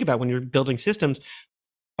need to think about when you're building systems.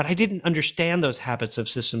 But I didn't understand those habits of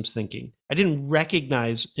systems thinking. I didn't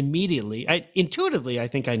recognize immediately. Intuitively, I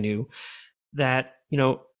think I knew that,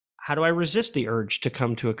 how do I resist the urge to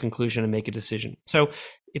come to a conclusion and make a decision? So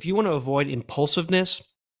if you want to avoid impulsiveness,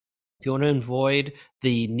 if you want to avoid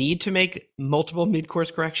the need to make multiple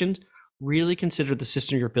mid-course corrections, really consider the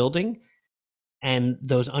system you're building and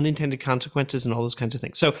those unintended consequences and all those kinds of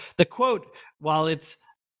things. So the quote, while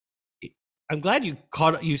I'm glad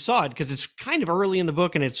you saw it because it's kind of early in the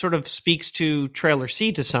book and it sort of speaks to Trailer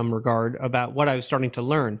C to some regard about what I was starting to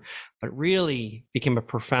learn, but really became a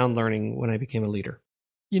profound learning when I became a leader.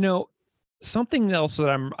 Something else that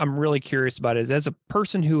I'm really curious about is, as a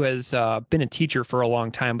person who has been a teacher for a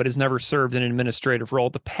long time but has never served in an administrative role,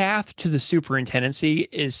 the path to the superintendency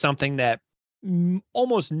is something that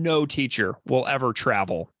almost no teacher will ever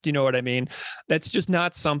travel. Do you know what I mean? That's just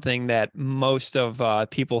not something that most of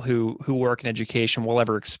people who work in education will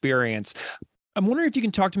ever experience. I'm wondering if you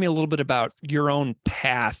can talk to me a little bit about your own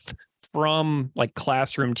path from like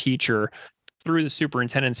classroom teacher through the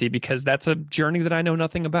superintendency, because that's a journey that I know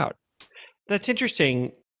nothing about. That's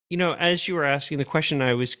interesting. As you were asking the question,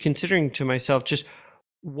 I was considering to myself just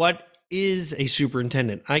what is a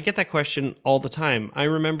superintendent? I get that question all the time. I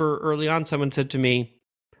remember early on someone said to me,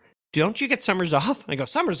 don't you get summers off? I go,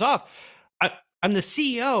 summers off? I'm the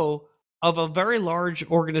CEO of a very large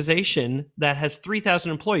organization that has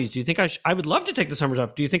 3,000 employees. Do you think I would love to take the summers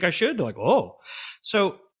off. Do you think I should? They're like, oh.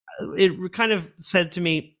 So it kind of said to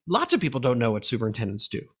me, lots of people don't know what superintendents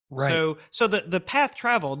do. Right. So the path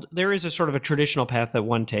traveled, there is a sort of a traditional path that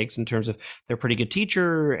one takes in terms of they're a pretty good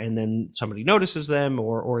teacher and then somebody notices them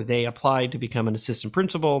or they apply to become an assistant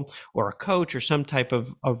principal or a coach or some type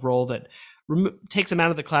of role that takes them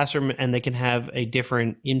out of the classroom and they can have a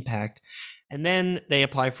different impact. And then they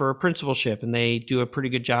apply for a principalship and they do a pretty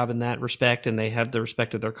good job in that respect and they have the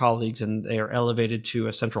respect of their colleagues and they are elevated to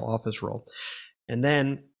a central office role. And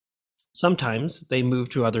then sometimes they move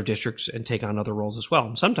to other districts and take on other roles as well.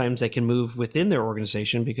 And sometimes they can move within their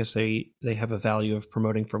organization because they have a value of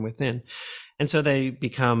promoting from within. And so they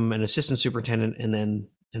become an assistant superintendent and then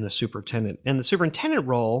a superintendent. And the superintendent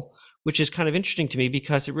role, which is kind of interesting to me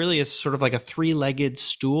because it really is sort of like a three-legged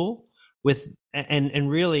stool with,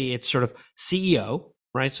 and really it's sort of CEO,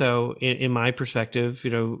 right? So in my perspective,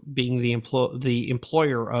 being the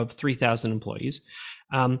employer of 3,000 employees,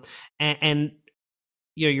 and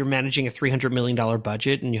you're managing a $300 million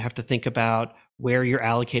budget and you have to think about where you're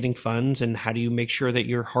allocating funds and how do you make sure that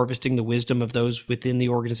you're harvesting the wisdom of those within the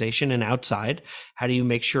organization and outside? How do you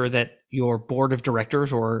make sure that your board of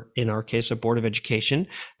directors, or in our case, a board of education,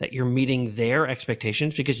 that you're meeting their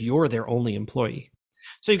expectations because you're their only employee?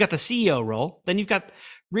 So you've got the CEO role, then you've got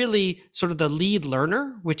really sort of the lead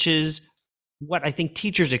learner, which is what I think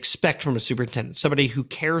teachers expect from a superintendent, somebody who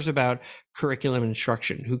cares about curriculum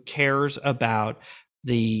instruction, who cares about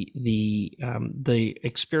the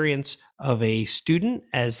experience of a student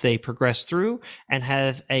as they progress through and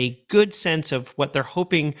have a good sense of what they're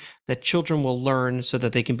hoping that children will learn so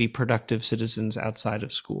that they can be productive citizens outside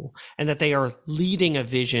of school and that they are leading a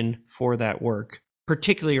vision for that work,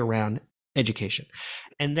 particularly around education.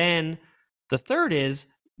 And then the third is,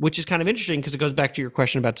 which is kind of interesting because it goes back to your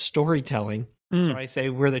question about storytelling. So I say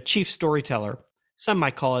we're the chief storyteller. Some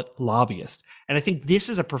might call it lobbyist. And I think this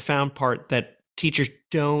is a profound part that teachers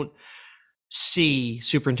don't see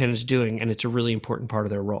superintendents doing, and it's a really important part of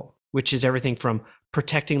their role, which is everything from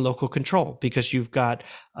protecting local control, because you've got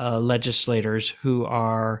legislators who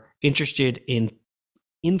are interested in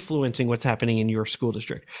influencing what's happening in your school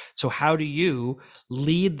district. So how do you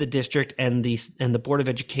lead the district and the Board of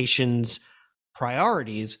Education's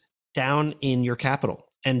priorities down in your capital,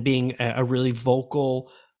 and being a really vocal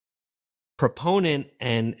proponent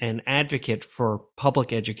and advocate for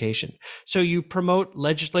public education. So you promote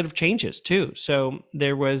legislative changes too. So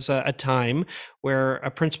there was a time where a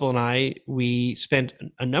principal and we spent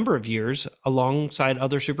a number of years alongside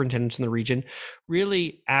other superintendents in the region,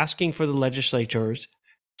 really asking for the legislators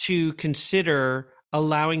to consider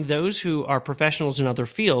allowing those who are professionals in other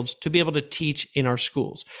fields to be able to teach in our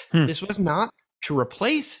schools. This was not to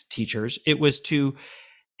replace teachers. It was to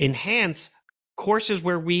enhance courses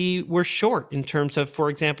where we were short in terms of, for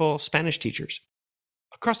example, Spanish teachers.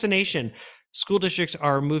 Across the nation, school districts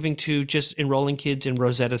are moving to just enrolling kids in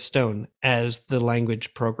Rosetta Stone as the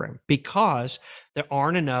language program because there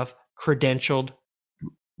aren't enough credentialed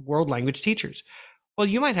world language teachers. Well,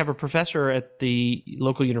 you might have a professor at the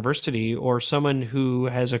local university or someone who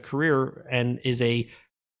has a career and is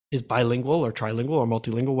bilingual or trilingual or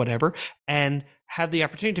multilingual, whatever, and have the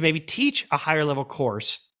opportunity to maybe teach a higher level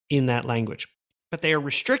course in that language. But they are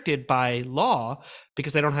restricted by law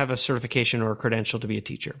because they don't have a certification or a credential to be a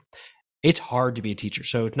teacher. It's hard to be a teacher.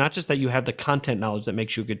 So it's not just that you have the content knowledge that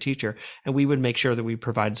makes you a good teacher, and we would make sure that we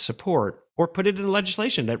provide support or put it in the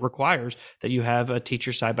legislation that requires that you have a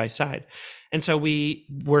teacher side by side. And so we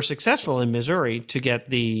were successful in Missouri to get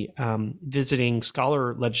the visiting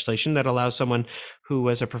scholar legislation that allows someone who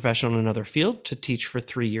was a professional in another field to teach for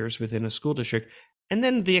 3 years within a school district. And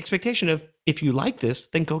then the expectation of, if you like this,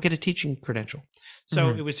 then go get a teaching credential. So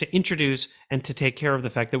it was to introduce and to take care of the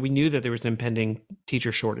fact that we knew that there was an impending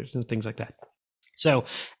teacher shortage and things like that. So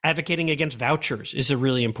advocating against vouchers is a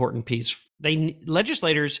really important piece.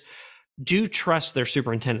 Legislators do trust their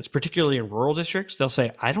superintendents, particularly in rural districts. They'll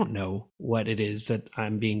say, I don't know what it is that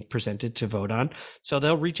I'm being presented to vote on. So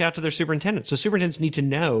they'll reach out to their superintendents. So superintendents need to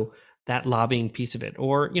know that lobbying piece of it,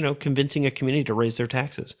 or, convincing a community to raise their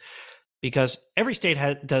taxes. Because every state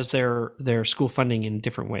does their school funding in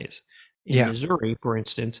different ways. In Missouri, for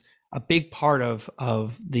instance, a big part of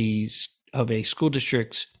a school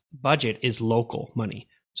district's budget is local money.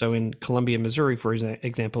 So in Columbia, Missouri, for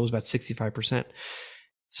example, it was about 65%.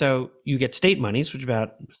 So you get state monies, which is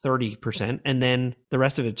about 30%, and then the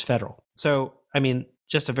rest of it's federal. So,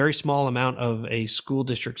 just a very small amount of a school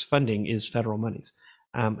district's funding is federal monies.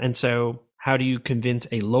 And so how do you convince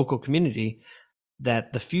a local community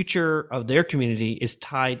that the future of their community is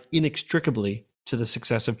tied inextricably to the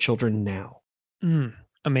success of children now?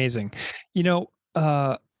 Amazing.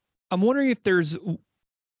 I'm wondering if there's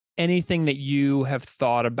anything that you have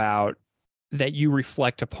thought about, that you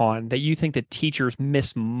reflect upon, that you think that teachers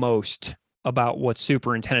miss most about what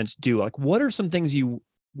superintendents do. Like, what are some things you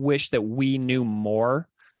wish that we knew more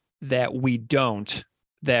that we don't,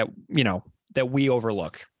 that we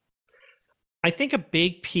overlook? I think a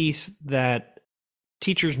big piece that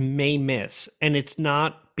teachers may miss, and it's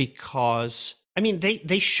not because,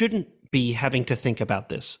 they shouldn't be having to think about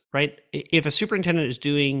this, right? If a superintendent is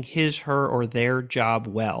doing his, her, or their job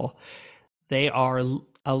well, they are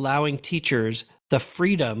allowing teachers the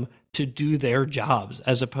freedom to do their jobs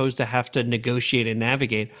as opposed to have to negotiate and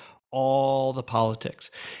navigate all the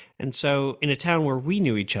politics. And so in a town where we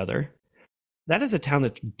knew each other, that is a town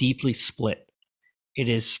that's deeply split. It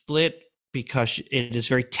is split because it is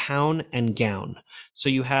very town and gown. So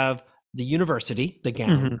you have the university, the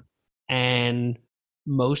gown, and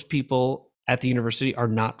most people at the university are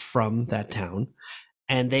not from that town,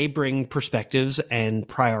 and they bring perspectives and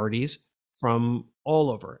priorities from all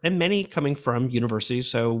over, and many coming from universities.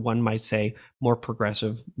 So one might say more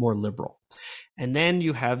progressive, more liberal. And then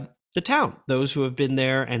you have the town, those who have been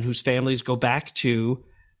there and whose families go back to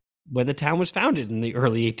when the town was founded in the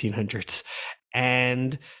early 1800s.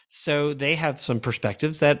 And so they have some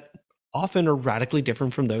perspectives that often are radically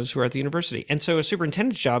different from those who are at the university. And so a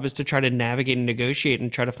superintendent's job is to try to navigate and negotiate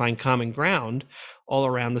and try to find common ground all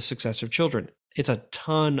around the success of children. It's a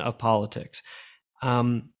ton of politics.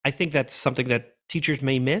 I think that's something that teachers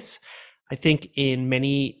may miss. I think in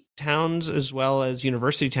many towns, as well as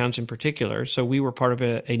university towns in particular. So we were part of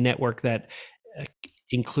a network that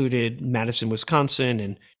included Madison, Wisconsin,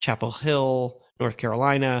 and Chapel Hill, North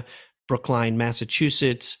Carolina, Brookline,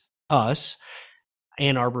 Massachusetts, us,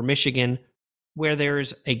 Ann Arbor, Michigan, where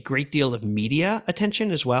there's a great deal of media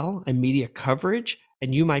attention as well, and media coverage.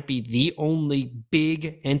 And you might be the only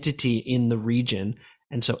big entity in the region,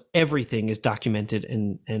 And so everything is documented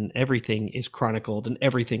and everything is chronicled and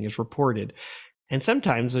everything is reported. And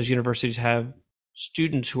sometimes those universities have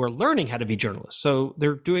students who are learning how to be journalists. So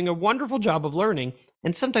they're doing a wonderful job of learning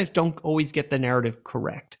and sometimes don't always get the narrative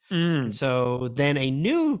correct. And so then a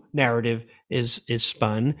new narrative is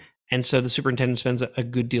spun. And so the superintendent spends a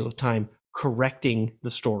good deal of time correcting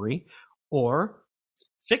the story or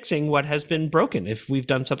fixing what has been broken. If we've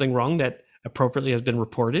done something wrong that appropriately has been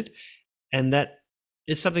reported, and that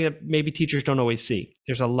is something that maybe teachers don't always see.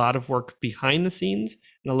 There's a lot of work behind the scenes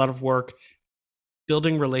and a lot of work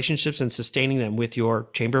building relationships and sustaining them with your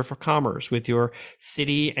Chamber of Commerce, with your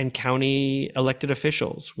city and county elected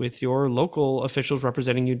officials, with your local officials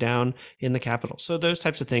representing you down in the Capitol. So those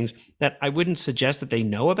types of things that I wouldn't suggest that they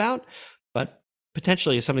know about, but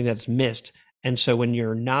potentially is something that's missed. And so when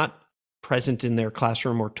you're not present in their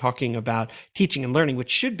classroom or talking about teaching and learning,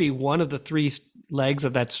 which should be one of the three legs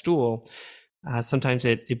of that stool, sometimes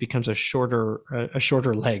it becomes a shorter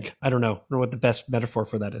leg. I don't know what the best metaphor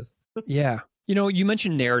for that is. Yeah. You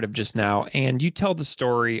mentioned narrative just now, and you tell the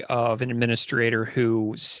story of an administrator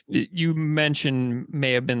who you mentioned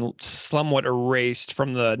may have been somewhat erased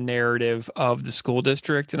from the narrative of the school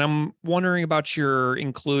district. And I'm wondering about your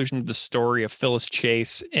inclusion of the story of Phyllis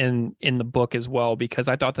Chase in the book as well, because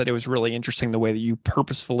I thought that it was really interesting the way that you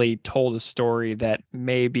purposefully told a story that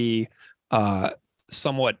may be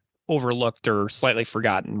somewhat overlooked or slightly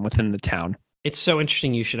forgotten within the town. It's so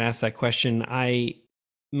interesting you should ask that question. I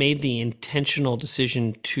made the intentional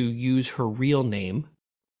decision to use her real name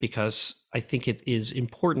because I think it is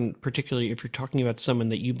important, particularly if you're talking about someone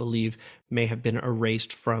that you believe may have been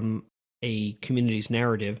erased from a community's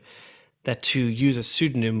narrative, that to use a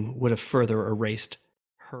pseudonym would have further erased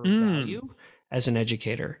her value as an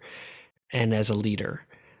educator and as a leader.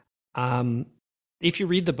 If you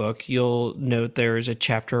read the book, you'll note there is a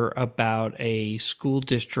chapter about a school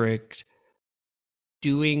district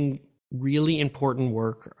doing really important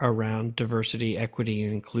work around diversity, equity,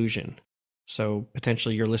 and inclusion. So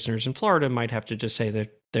potentially your listeners in Florida might have to just say that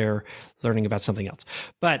they're learning about something else.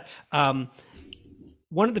 But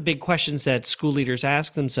one of the big questions that school leaders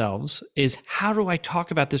ask themselves is, how do I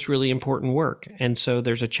talk about this really important work? And so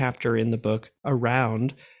there's a chapter in the book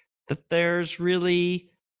around that there's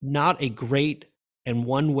really not a great and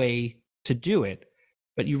one way to do it,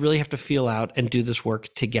 but you really have to feel out and do this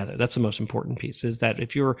work together. That's the most important piece, is that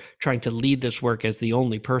if you're trying to lead this work as the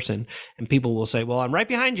only person and people will say, well, I'm right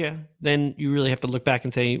behind you, then you really have to look back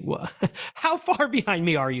and say, well, how far behind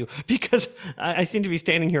me are you? Because I seem to be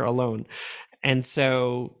standing here alone. And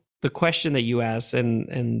so the question that you asked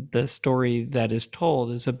and the story that is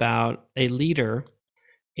told is about a leader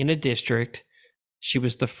in a district. She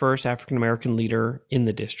was the first African-American leader in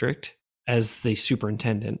the district as the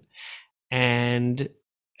superintendent. And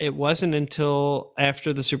it wasn't until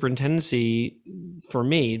after the superintendency for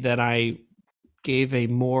me that I gave a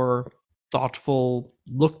more thoughtful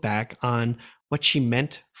look back on what she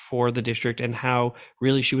meant for the district and how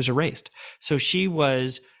really she was erased. So she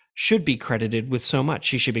should be credited with so much.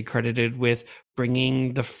 She should be credited with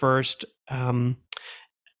bringing the first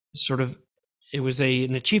it was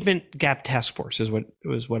an achievement gap task force is what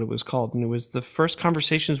it was called. And it was the first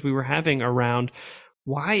conversations we were having around,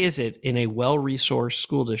 why is it in a well-resourced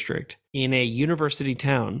school district in a university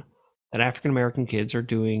town that African-American kids are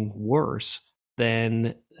doing worse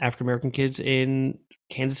than African-American kids in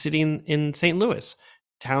Kansas City and in St. Louis,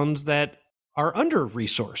 towns that are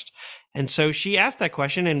under-resourced? And so she asked that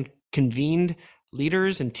question and convened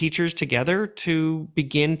leaders and teachers together to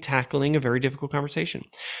begin tackling a very difficult conversation.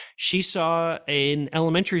 She saw an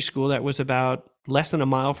elementary school that was about less than a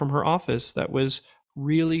mile from her office that was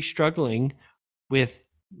really struggling with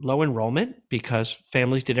low enrollment because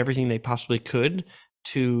families did everything they possibly could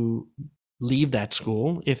to leave that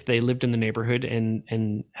school if they lived in the neighborhood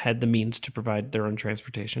and had the means to provide their own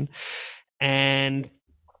transportation, and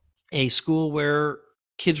a school where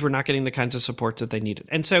kids were not getting the kinds of support that they needed.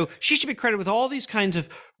 And so she should be credited with all these kinds of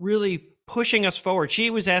really pushing us forward.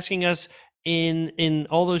 She was asking us in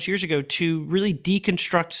all those years ago to really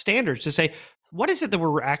deconstruct standards, to say, what is it that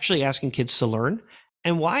we're actually asking kids to learn?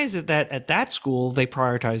 And why is it that at that school they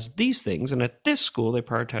prioritize these things and at this school they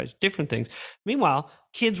prioritize different things? Meanwhile,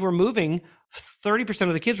 kids were moving, 30%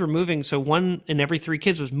 of the kids were moving. So 1 in every 3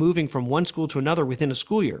 kids was moving from one school to another within a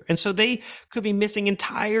school year. And so they could be missing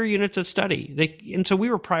entire units of study. And so we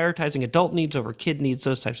were prioritizing adult needs over kid needs,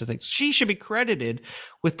 those types of things. She should be credited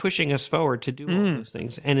with pushing us forward to do all those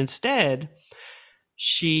things. And instead,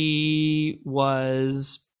 she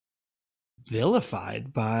was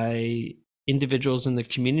vilified by individuals in the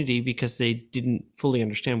community because they didn't fully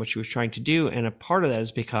understand what she was trying to do. And a part of that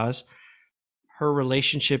is because her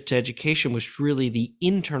relationship to education was really the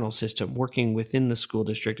internal system working within the school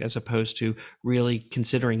district, as opposed to really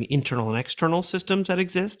considering the internal and external systems that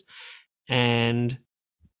exist. And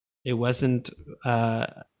it wasn't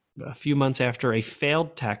a few months after a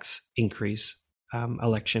failed tax increase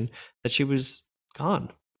election that she was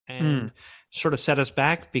gone, and sort of set us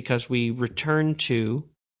back, because we returned to,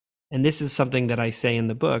 and this is something that I say in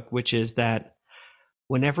the book, which is that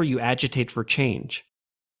whenever you agitate for change,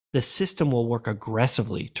 the system will work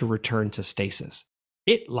aggressively to return to stasis.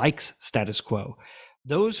 It likes status quo.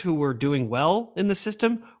 Those who were doing well in the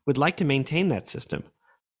system would like to maintain that system.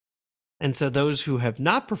 And so those who have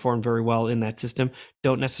not performed very well in that system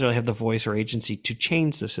don't necessarily have the voice or agency to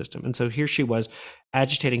change the system. And so here she was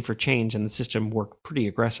agitating for change, and the system worked pretty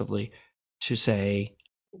aggressively to say,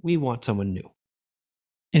 we want someone new.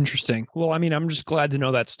 Interesting. Well, I mean, I'm just glad to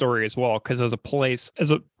know that story as well, because as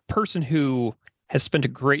a person who has spent a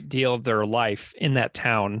great deal of their life in that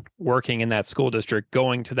town, working in that school district,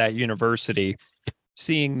 going to that university,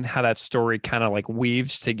 seeing how that story kind of like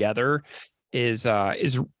weaves together is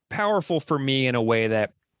powerful for me in a way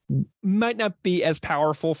that might not be as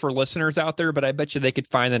powerful for listeners out there, but I bet you they could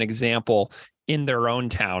find an example in their own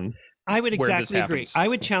town. I would exactly agree. I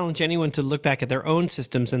would challenge anyone to look back at their own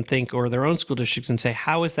systems and think, or their own school districts, and say,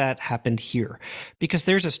 how has that happened here? Because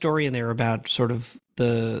there's a story in there about sort of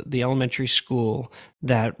the elementary school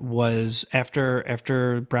that was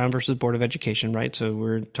after Brown versus Board of Education, right? So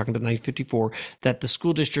we're talking about 1954, that the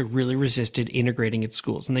school district really resisted integrating its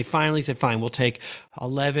schools. And they finally said, fine, we'll take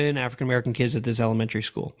 11 African-American kids at this elementary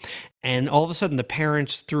school. And all of a sudden the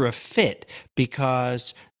parents threw a fit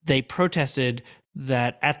because they protested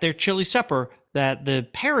that at their chili supper, that the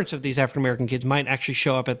parents of these African-American kids might actually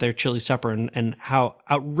show up at their chili supper, and how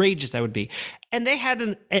outrageous that would be. And they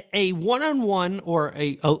had a one-on-one, or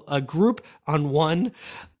a group on one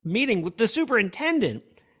meeting with the superintendent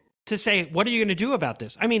to say, what are you going to do about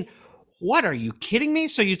this? I mean, what, are you kidding me?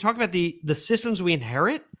 So you talk about the systems we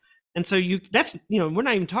inherit. And so that's, we're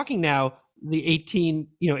not even talking now the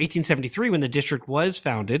 1873, when the district was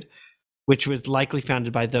founded, which was likely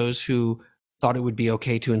founded by those who thought it would be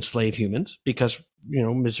okay to enslave humans, because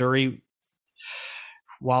Missouri,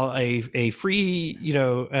 while a free,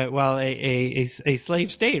 while a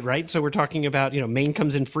slave state, right? So we're talking about Maine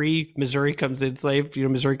comes in free, Missouri comes in slave,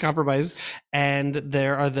 Missouri Compromise, and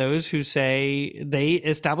there are those who say they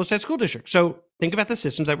established that school district. So think about the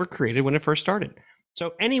systems that were created when it first started.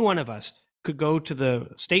 So any one of us could go to the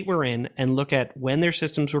state we're in and look at when their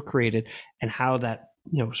systems were created and how that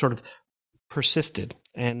sort of persisted,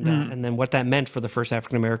 and then what that meant for the first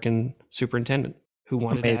African-American superintendent who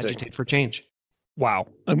wanted to agitate for change. Wow.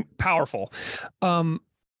 Powerful.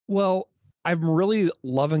 Well, I'm really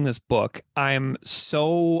loving this book. I'm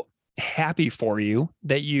so happy for you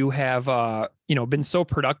that you have, been so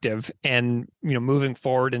productive and, moving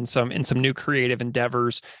forward in some new creative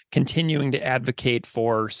endeavors, continuing to advocate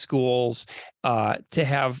for schools, to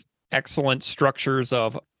have excellent structures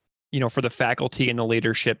of, for the faculty and the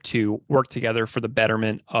leadership to work together for the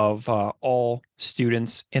betterment of all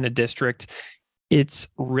students in a district. It's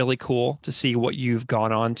really cool to see what you've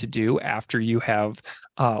gone on to do after you have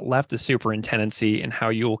left the superintendency, and how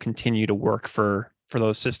you will continue to work for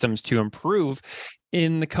those systems to improve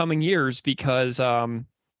in the coming years, because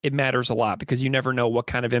it matters a lot, because you never know what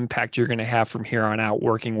kind of impact you're going to have from here on out,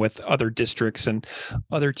 working with other districts and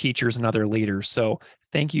other teachers and other leaders. So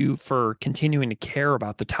thank you for continuing to care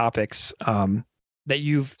about the topics that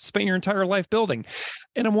you've spent your entire life building.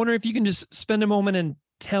 And I'm wondering if you can just spend a moment and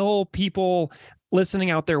tell people listening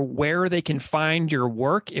out there where they can find your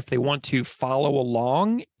work if they want to follow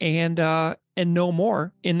along and know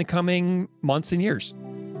more in the coming months and years.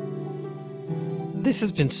 This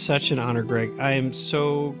has been such an honor, Greg. I am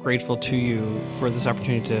so grateful to you for this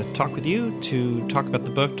opportunity to talk with you, to talk about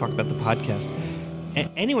the book, talk about the podcast.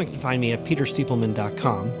 Anyone can find me at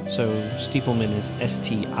peterstiepleman.com. So Stiepleman is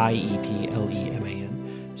Stiepleman.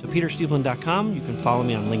 So peterstiepleman.com. You can follow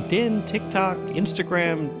me on LinkedIn, TikTok,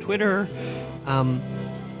 Instagram, Twitter.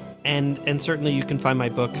 And certainly you can find my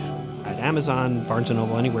book at Amazon, Barnes &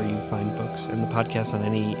 Noble, anywhere you find books, and the podcast on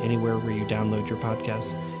anywhere where you download your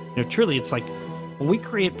podcast. Truly, it's like, when we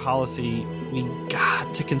create policy, we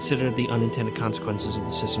got to consider the unintended consequences of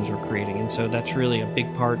the systems we're creating. And so that's really a big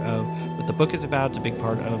part of what the book is about. It's a big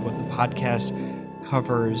part of what the podcast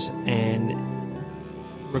covers. And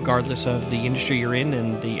regardless of the industry you're in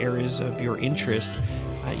and the areas of your interest,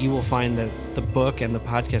 you will find that the book and the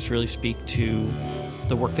podcast really speak to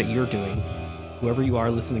the work that you're doing, whoever you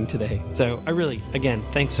are listening today. So again,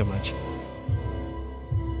 thanks so much.